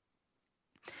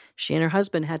 She and her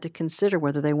husband had to consider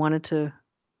whether they wanted to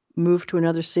move to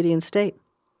another city and state.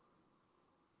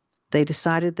 They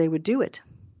decided they would do it.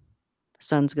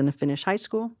 Son's going to finish high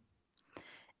school.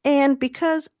 And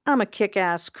because I'm a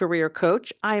kick-ass career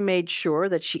coach, I made sure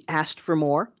that she asked for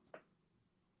more,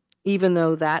 even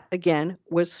though that, again,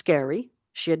 was scary.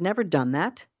 She had never done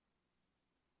that.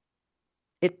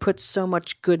 It puts so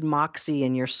much good moxie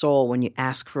in your soul when you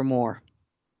ask for more.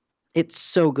 It's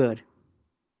so good.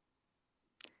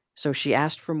 So she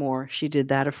asked for more. She did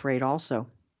that afraid also.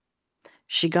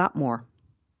 She got more.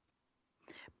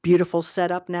 Beautiful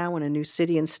setup now in a new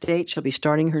city and state. She'll be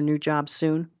starting her new job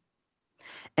soon.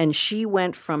 And she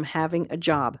went from having a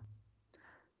job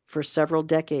for several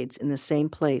decades in the same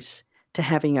place to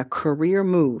having a career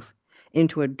move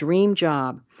into a dream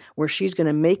job where she's going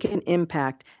to make an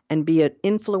impact and be an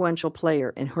influential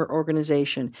player in her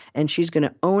organization. And she's going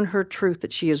to own her truth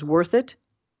that she is worth it.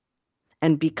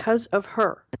 And because of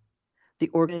her, the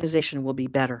organization will be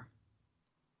better.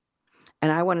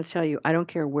 And I want to tell you, I don't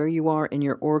care where you are in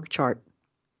your org chart.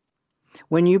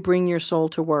 When you bring your soul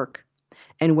to work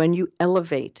and when you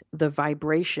elevate the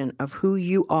vibration of who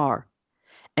you are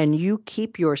and you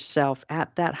keep yourself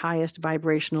at that highest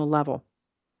vibrational level,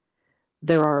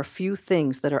 there are a few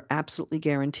things that are absolutely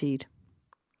guaranteed.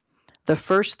 The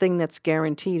first thing that's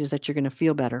guaranteed is that you're going to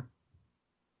feel better.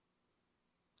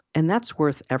 And that's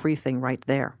worth everything right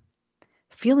there.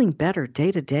 Feeling better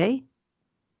day to day,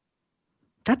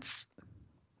 that's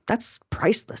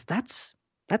priceless. That's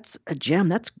a gem.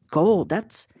 That's gold.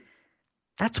 That's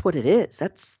what it is.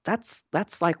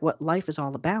 That's like what life is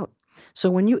all about. So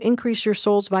when you increase your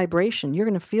soul's vibration, you're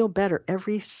going to feel better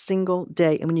every single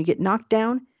day. And when you get knocked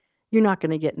down, you're not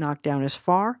going to get knocked down as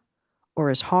far or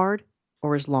as hard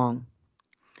or as long.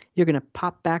 You're going to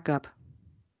pop back up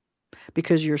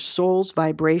because your soul's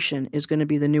vibration is going to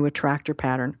be the new attractor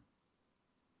pattern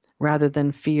rather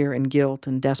than fear and guilt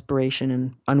and desperation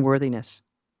and unworthiness.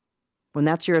 When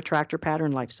that's your attractor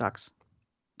pattern, life sucks,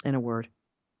 in a word.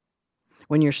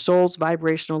 When your soul's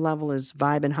vibrational level is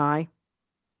vibing high,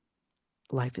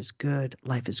 life is good,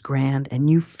 life is grand, and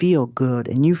you feel good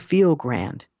and you feel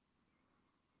grand.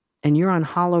 And you're on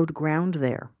hallowed ground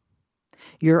there.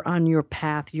 You're on your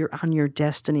path, you're on your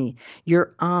destiny,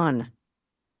 you're on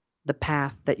the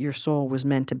path that your soul was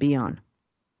meant to be on.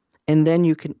 And then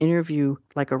you can interview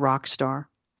like a rock star.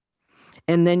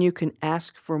 And then you can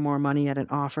ask for more money at an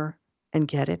offer and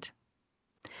get it.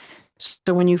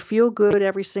 So when you feel good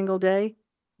every single day,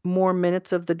 more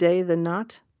minutes of the day than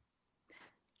not,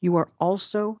 you are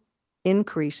also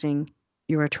increasing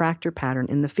your attractor pattern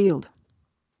in the field.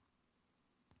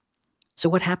 So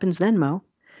what happens then, Mo?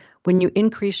 When you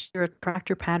increase your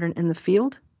attractor pattern in the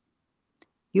field,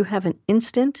 you have an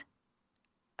instant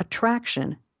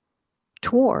attraction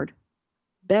toward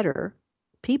better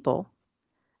people,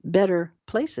 better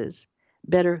places,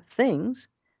 better things,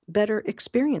 better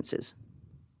experiences.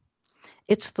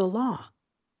 It's the law.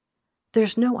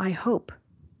 There's no I hope.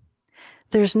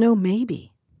 There's no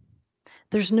maybe.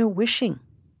 There's no wishing.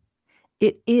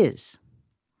 It is.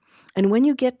 And when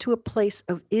you get to a place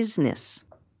of isness,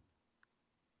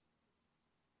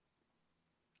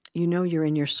 you know you're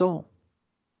in your soul.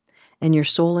 And your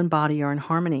soul and body are in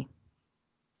harmony.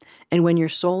 And when your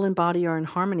soul and body are in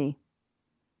harmony,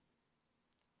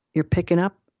 you're picking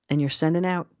up and you're sending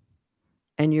out.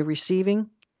 and you're receiving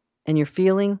and you're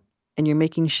feeling and you're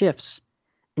making shifts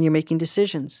and you're making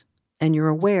decisions and you're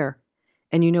aware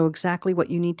and you know exactly what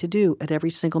you need to do at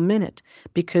every single minute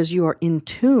because you are in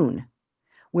tune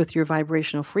with your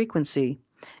vibrational frequency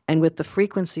and with the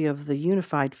frequency of the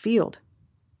unified field.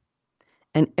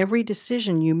 And every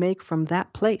decision you make from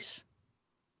that place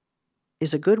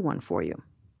is a good one for you.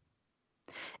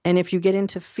 And if you get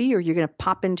into fear, you're going to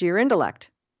pop into your intellect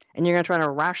and you're going to try to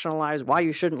rationalize why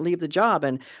you shouldn't leave the job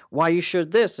and why you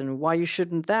should this and why you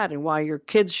shouldn't that and why your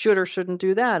kids should or shouldn't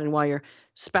do that and why your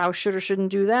spouse should or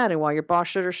shouldn't do that and why your boss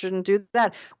should or shouldn't do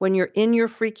that. When you're in your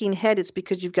freaking head, it's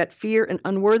because you've got fear and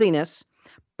unworthiness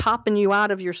popping you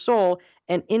out of your soul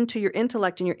and into your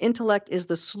intellect, and your intellect is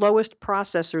the slowest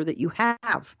processor that you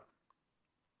have.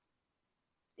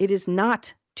 It is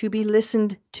not to be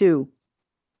listened to.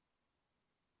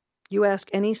 You ask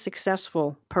any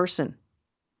successful person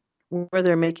where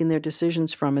they're making their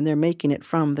decisions from, and they're making it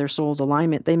from their soul's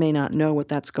alignment. They may not know what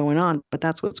that's going on, but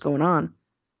that's what's going on.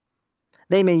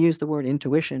 They may use the word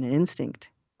intuition and instinct.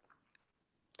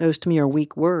 Those to me are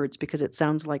weak words because it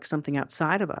sounds like something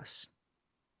outside of us.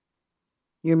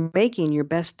 You're making your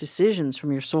best decisions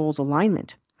from your soul's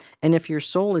alignment. And if your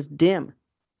soul is dim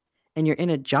and you're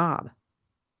in a job,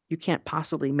 you can't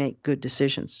possibly make good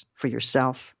decisions for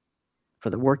yourself, for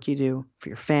the work you do, for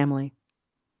your family.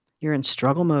 You're in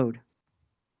struggle mode.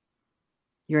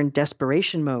 You're in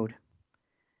desperation mode.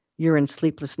 You're in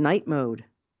sleepless night mode.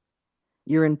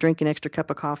 You're in drink an extra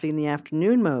cup of coffee in the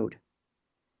afternoon mode.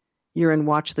 You're in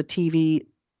watch the TV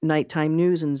nighttime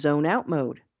news and zone out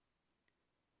mode.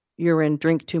 You're in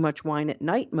drink too much wine at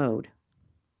night mode.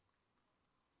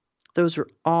 Those are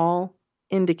all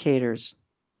indicators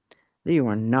that you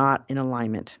are not in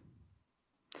alignment.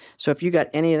 So if you got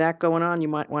any of that going on, you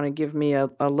might want to give me a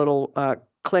little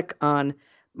click on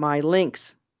my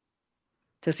links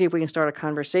to see if we can start a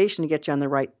conversation to get you on the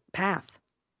right path.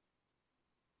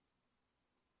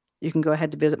 You can go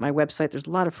ahead to visit my website. There's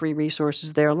a lot of free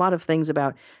resources there, a lot of things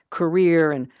about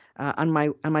career, and on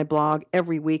my blog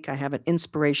every week I have an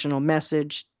inspirational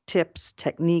message, tips,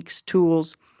 techniques,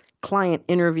 tools, client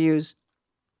interviews,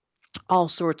 all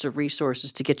sorts of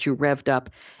resources to get you revved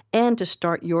up and to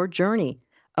start your journey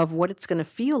of what it's going to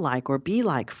feel like or be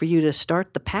like for you to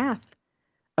start the path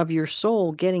of your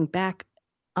soul getting back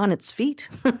on its feet.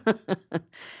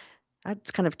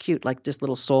 It's kind of cute, like this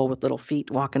little soul with little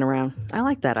feet walking around. I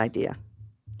like that idea.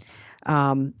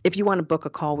 If you want to book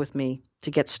a call with me to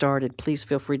get started, please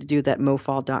feel free to do that,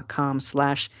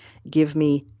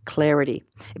 mofall.com/give-me-clarity.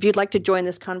 If you'd like to join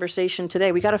this conversation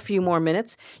today, we got a few more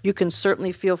minutes. You can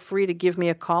certainly feel free to give me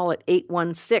a call at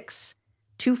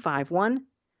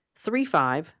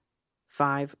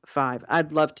 816-251-3555.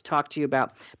 I'd love to talk to you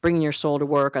about bringing your soul to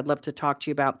work. I'd love to talk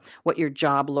to you about what your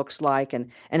job looks like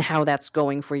and how that's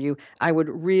going for you. I would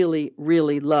really,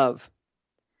 really love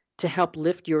to help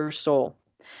lift your soul,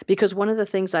 because one of the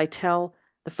things I tell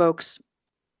the folks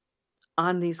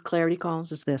on these clarity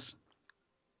calls is this: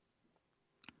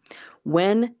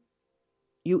 when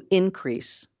you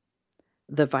increase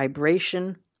the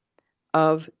vibration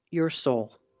of your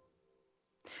soul,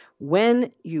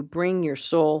 when you bring your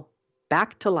soul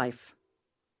back to life,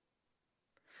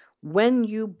 when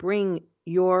you bring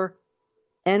your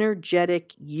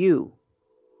energetic you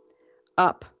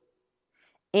up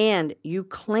and you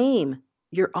claim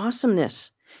your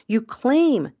awesomeness, you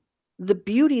claim the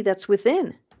beauty that's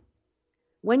within,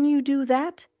 when you do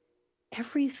that,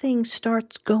 everything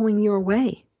starts going your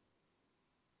way.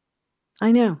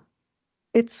 I know.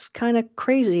 It's kind of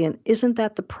crazy, and isn't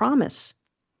that the promise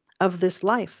of this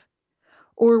life?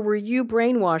 Or were you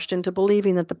brainwashed into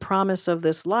believing that the promise of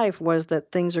this life was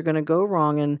that things are going to go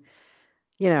wrong and,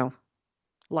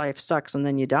 life sucks and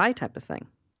then you die type of thing?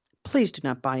 Please do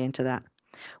not buy into that.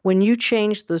 When you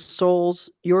change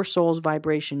your soul's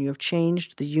vibration, you have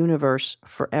changed the universe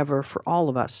forever for all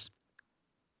of us.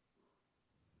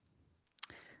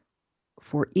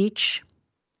 For each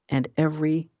and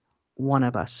every one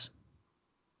of us.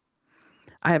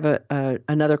 I have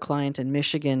another client in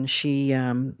Michigan. She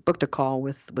booked a call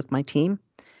with my team.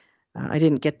 I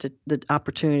didn't get the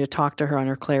opportunity to talk to her on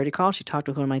her clarity call. She talked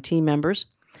with one of my team members.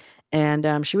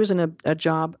 And she was in a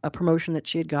promotion that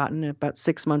she had gotten about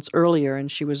 6 months earlier,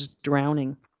 and she was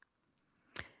drowning.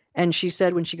 And she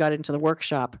said when she got into the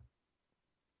workshop,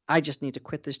 I just need to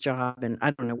quit this job, and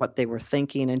I don't know what they were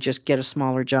thinking, and just get a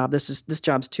smaller job. This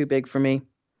job's too big for me.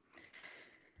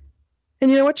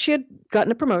 And you know what? She had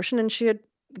gotten a promotion, and she had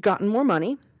gotten more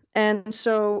money. And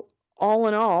so all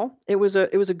in all, it was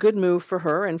a good move for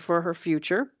her and for her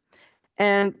future.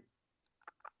 And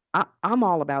I'm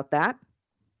all about that.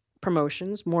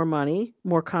 promotions, more money,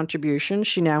 more contributions.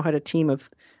 She now had a team of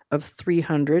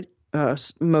 300,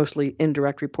 mostly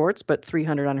indirect reports, but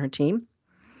 300 on her team.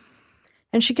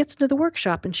 And she gets into the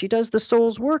workshop and she does the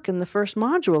soul's work in the first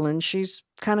module, and she's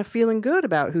kind of feeling good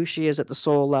about who she is at the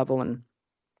soul level and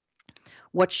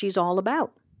what she's all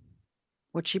about,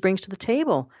 what she brings to the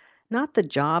table, not the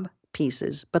job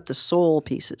pieces, but the soul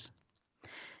pieces.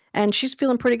 And she's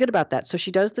feeling pretty good about that. So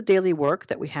she does the daily work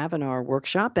that we have in our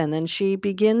workshop, and then she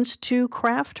begins to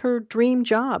craft her dream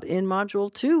job in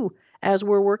Module 2 as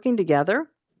we're working together.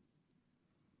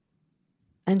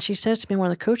 And she says to me in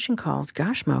one of the coaching calls,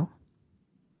 "Gosh, Mo,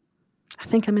 I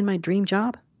think I'm in my dream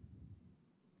job."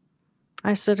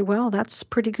 I said, "Well, that's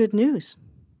pretty good news."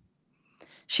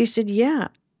 She said, "Yeah,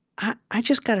 I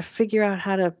just got to figure out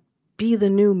how to be the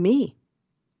new me.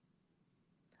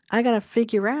 I got to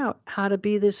figure out how to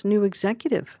be this new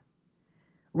executive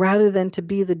rather than to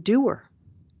be the doer."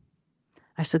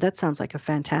 I said, "That sounds like a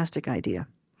fantastic idea."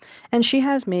 And she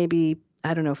has maybe,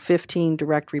 15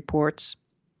 direct reports.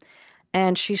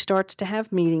 And she starts to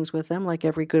have meetings with them like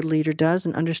every good leader does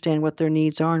and understand what their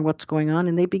needs are and what's going on.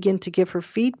 And they begin to give her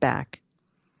feedback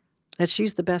that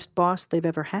she's the best boss they've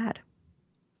ever had.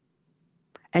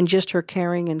 And just her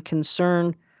caring and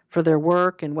concern for their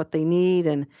work and what they need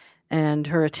and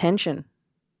her attention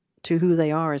to who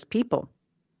they are as people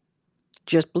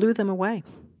just blew them away.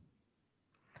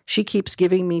 She keeps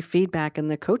giving me feedback in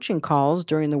the coaching calls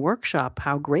during the workshop,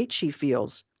 how great she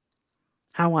feels,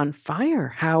 how on fire,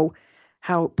 how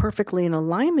perfectly in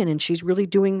alignment, and she's really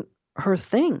doing her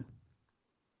thing.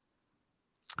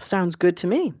 Sounds good to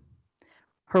me.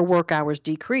 Her work hours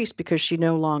decrease because she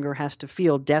no longer has to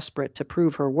feel desperate to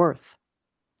prove her worth.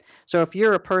 So if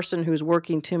you're a person who's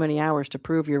working too many hours to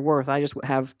prove your worth, I just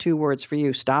have 2 words for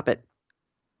you: stop it.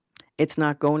 It's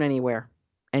not going anywhere,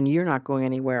 and you're not going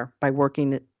anywhere by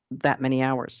working that many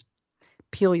hours.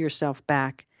 Peel yourself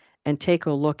back and take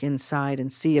a look inside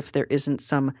and see if there isn't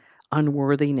some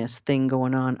unworthiness thing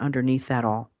going on underneath that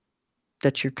all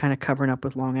that you're kind of covering up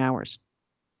with long hours.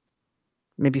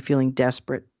 Maybe feeling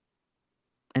desperate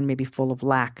and maybe full of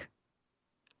lack.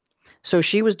 So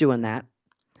she was doing that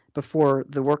before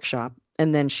the workshop,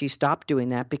 and then she stopped doing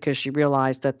that because she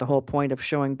realized that the whole point of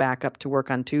showing back up to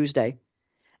work on Tuesday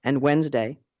and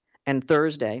Wednesday and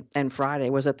Thursday and Friday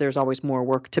was that there's always more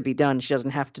work to be done. She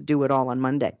doesn't have to do it all on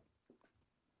Monday.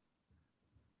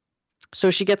 So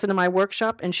she gets into my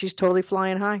workshop and she's totally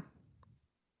flying high.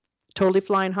 Totally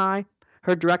flying high.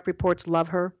 Her direct reports love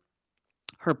her.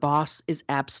 Her boss is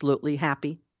absolutely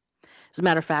happy. As a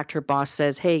matter of fact, her boss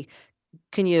says, "Hey,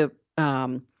 can you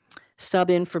sub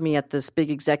in for me at this big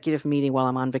executive meeting while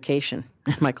I'm on vacation?"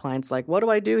 And my client's like, "What do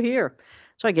I do here?"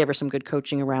 So I gave her some good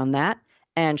coaching around that.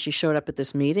 And she showed up at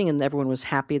this meeting and everyone was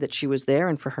happy that she was there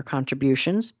and for her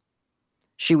contributions.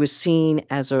 She was seen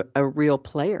as a real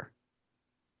player.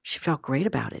 She felt great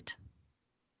about it.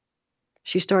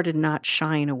 She started not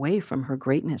shying away from her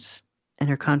greatness and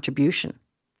her contribution.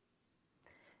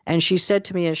 And she said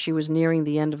to me as she was nearing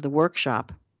the end of the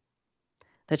workshop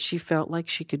that she felt like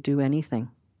she could do anything.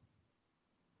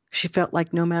 She felt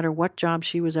like no matter what job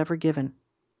she was ever given,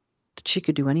 that she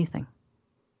could do anything.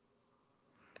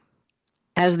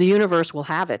 As the universe will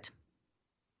have it,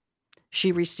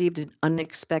 she received an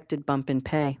unexpected bump in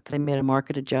pay. They made a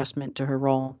market adjustment to her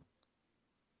role.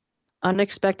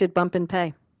 Unexpected bump in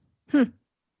pay.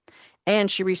 And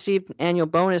she received an annual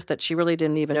bonus that she really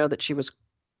didn't even know that she was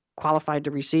qualified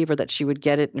to receive, or that she would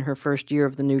get it in her first year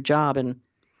of the new job. And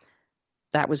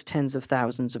that was tens of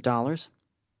thousands of dollars.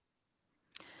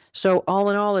 So all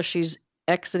in all, as she's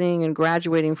exiting and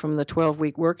graduating from the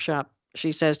 12-week workshop,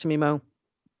 she says to me, "Mo,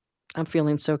 I'm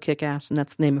feeling so kick-ass." And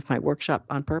that's the name of my workshop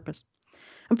on purpose.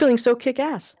 I'm feeling so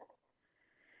kick-ass.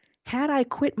 Had I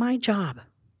quit my job,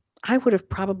 I would have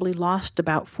probably lost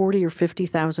about $40,000 or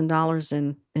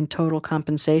 $50,000 in total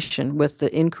compensation with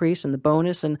the increase and the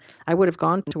bonus, and I would have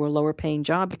gone to a lower paying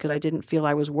job because I didn't feel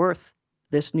I was worth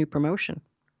this new promotion.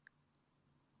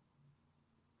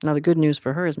 Now, the good news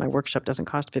for her is my workshop doesn't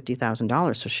cost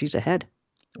 $50,000, so she's ahead,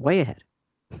 way ahead.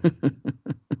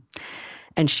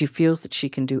 And she feels that she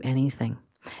can do anything,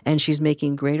 and she's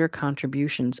making greater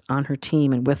contributions on her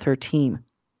team and with her team.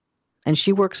 And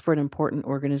she works for an important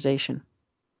organization.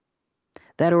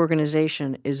 That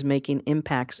organization is making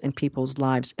impacts in people's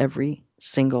lives every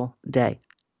single day.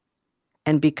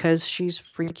 And because she's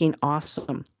freaking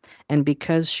awesome, and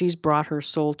because she's brought her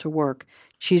soul to work,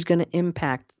 she's going to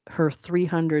impact her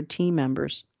 300 team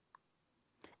members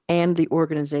and the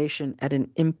organization at an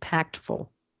impactful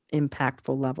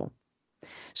level.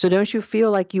 So don't you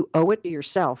feel like you owe it to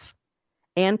yourself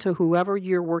and to whoever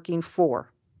you're working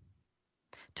for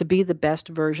to be the best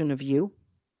version of you?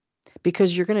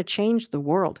 Because you're going to change the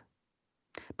world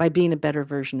by being a better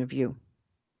version of you.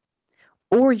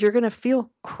 Or you're going to feel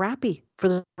crappy for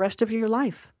the rest of your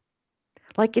life.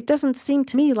 Like, it doesn't seem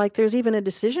to me like there's even a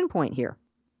decision point here.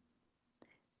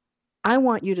 I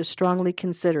want you to strongly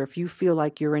consider, if you feel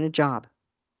like you're in a job,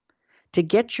 to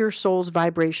get your soul's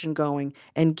vibration going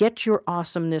and get your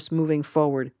awesomeness moving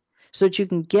forward so that you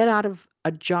can get out of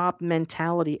a job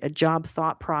mentality, a job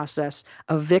thought process,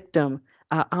 a victim.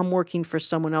 I'm working for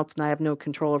someone else and I have no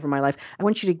control over my life. I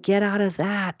want you to get out of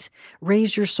that,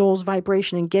 raise your soul's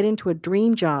vibration and get into a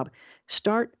dream job.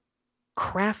 Start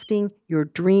crafting your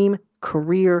dream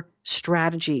career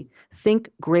strategy. Think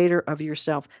greater of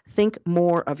yourself. Think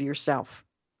more of yourself.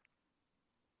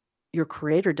 Your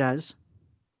Creator does.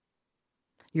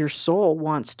 Your soul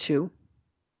wants to.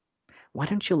 Why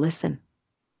don't you listen?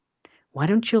 Why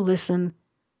don't you listen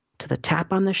to the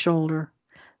tap on the shoulder,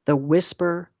 the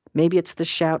whisper? Maybe it's the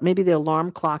shout. Maybe the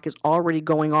alarm clock is already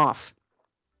going off.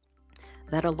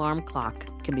 That alarm clock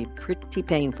can be pretty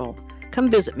painful. Come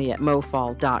visit me at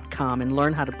mofall.com and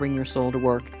learn how to bring your soul to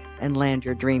work and land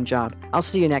your dream job. I'll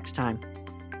see you next time.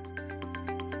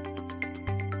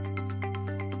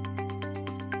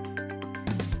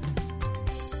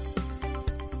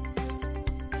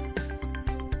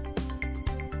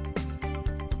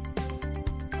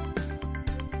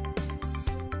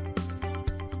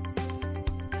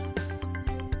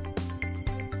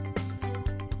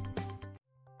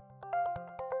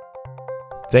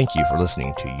 Thank you for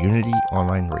listening to Unity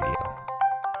Online Radio,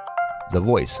 the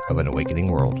voice of an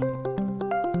awakening world.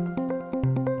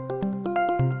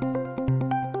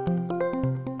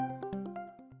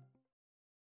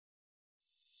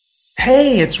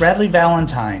 Hey, it's Radley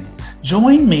Valentine.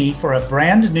 Join me for a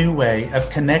brand new way of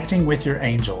connecting with your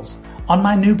angels on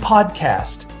my new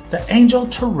podcast, The Angel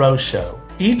Tarot Show.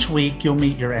 Each week, you'll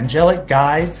meet your angelic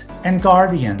guides and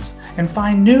guardians and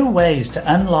find new ways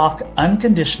to unlock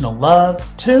unconditional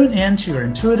love, tune into your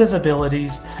intuitive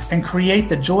abilities, and create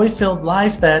the joy-filled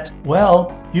life that,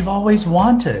 well, you've always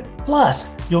wanted.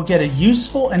 Plus, you'll get a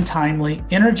useful and timely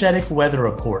energetic weather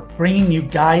report, bringing you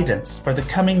guidance for the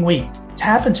coming week.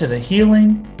 Tap into the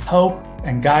healing, hope,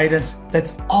 and guidance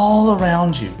that's all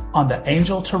around you on the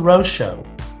Angel Tarot Show,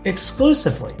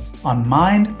 exclusively on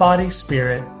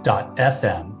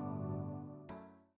mindbodyspirit.fm.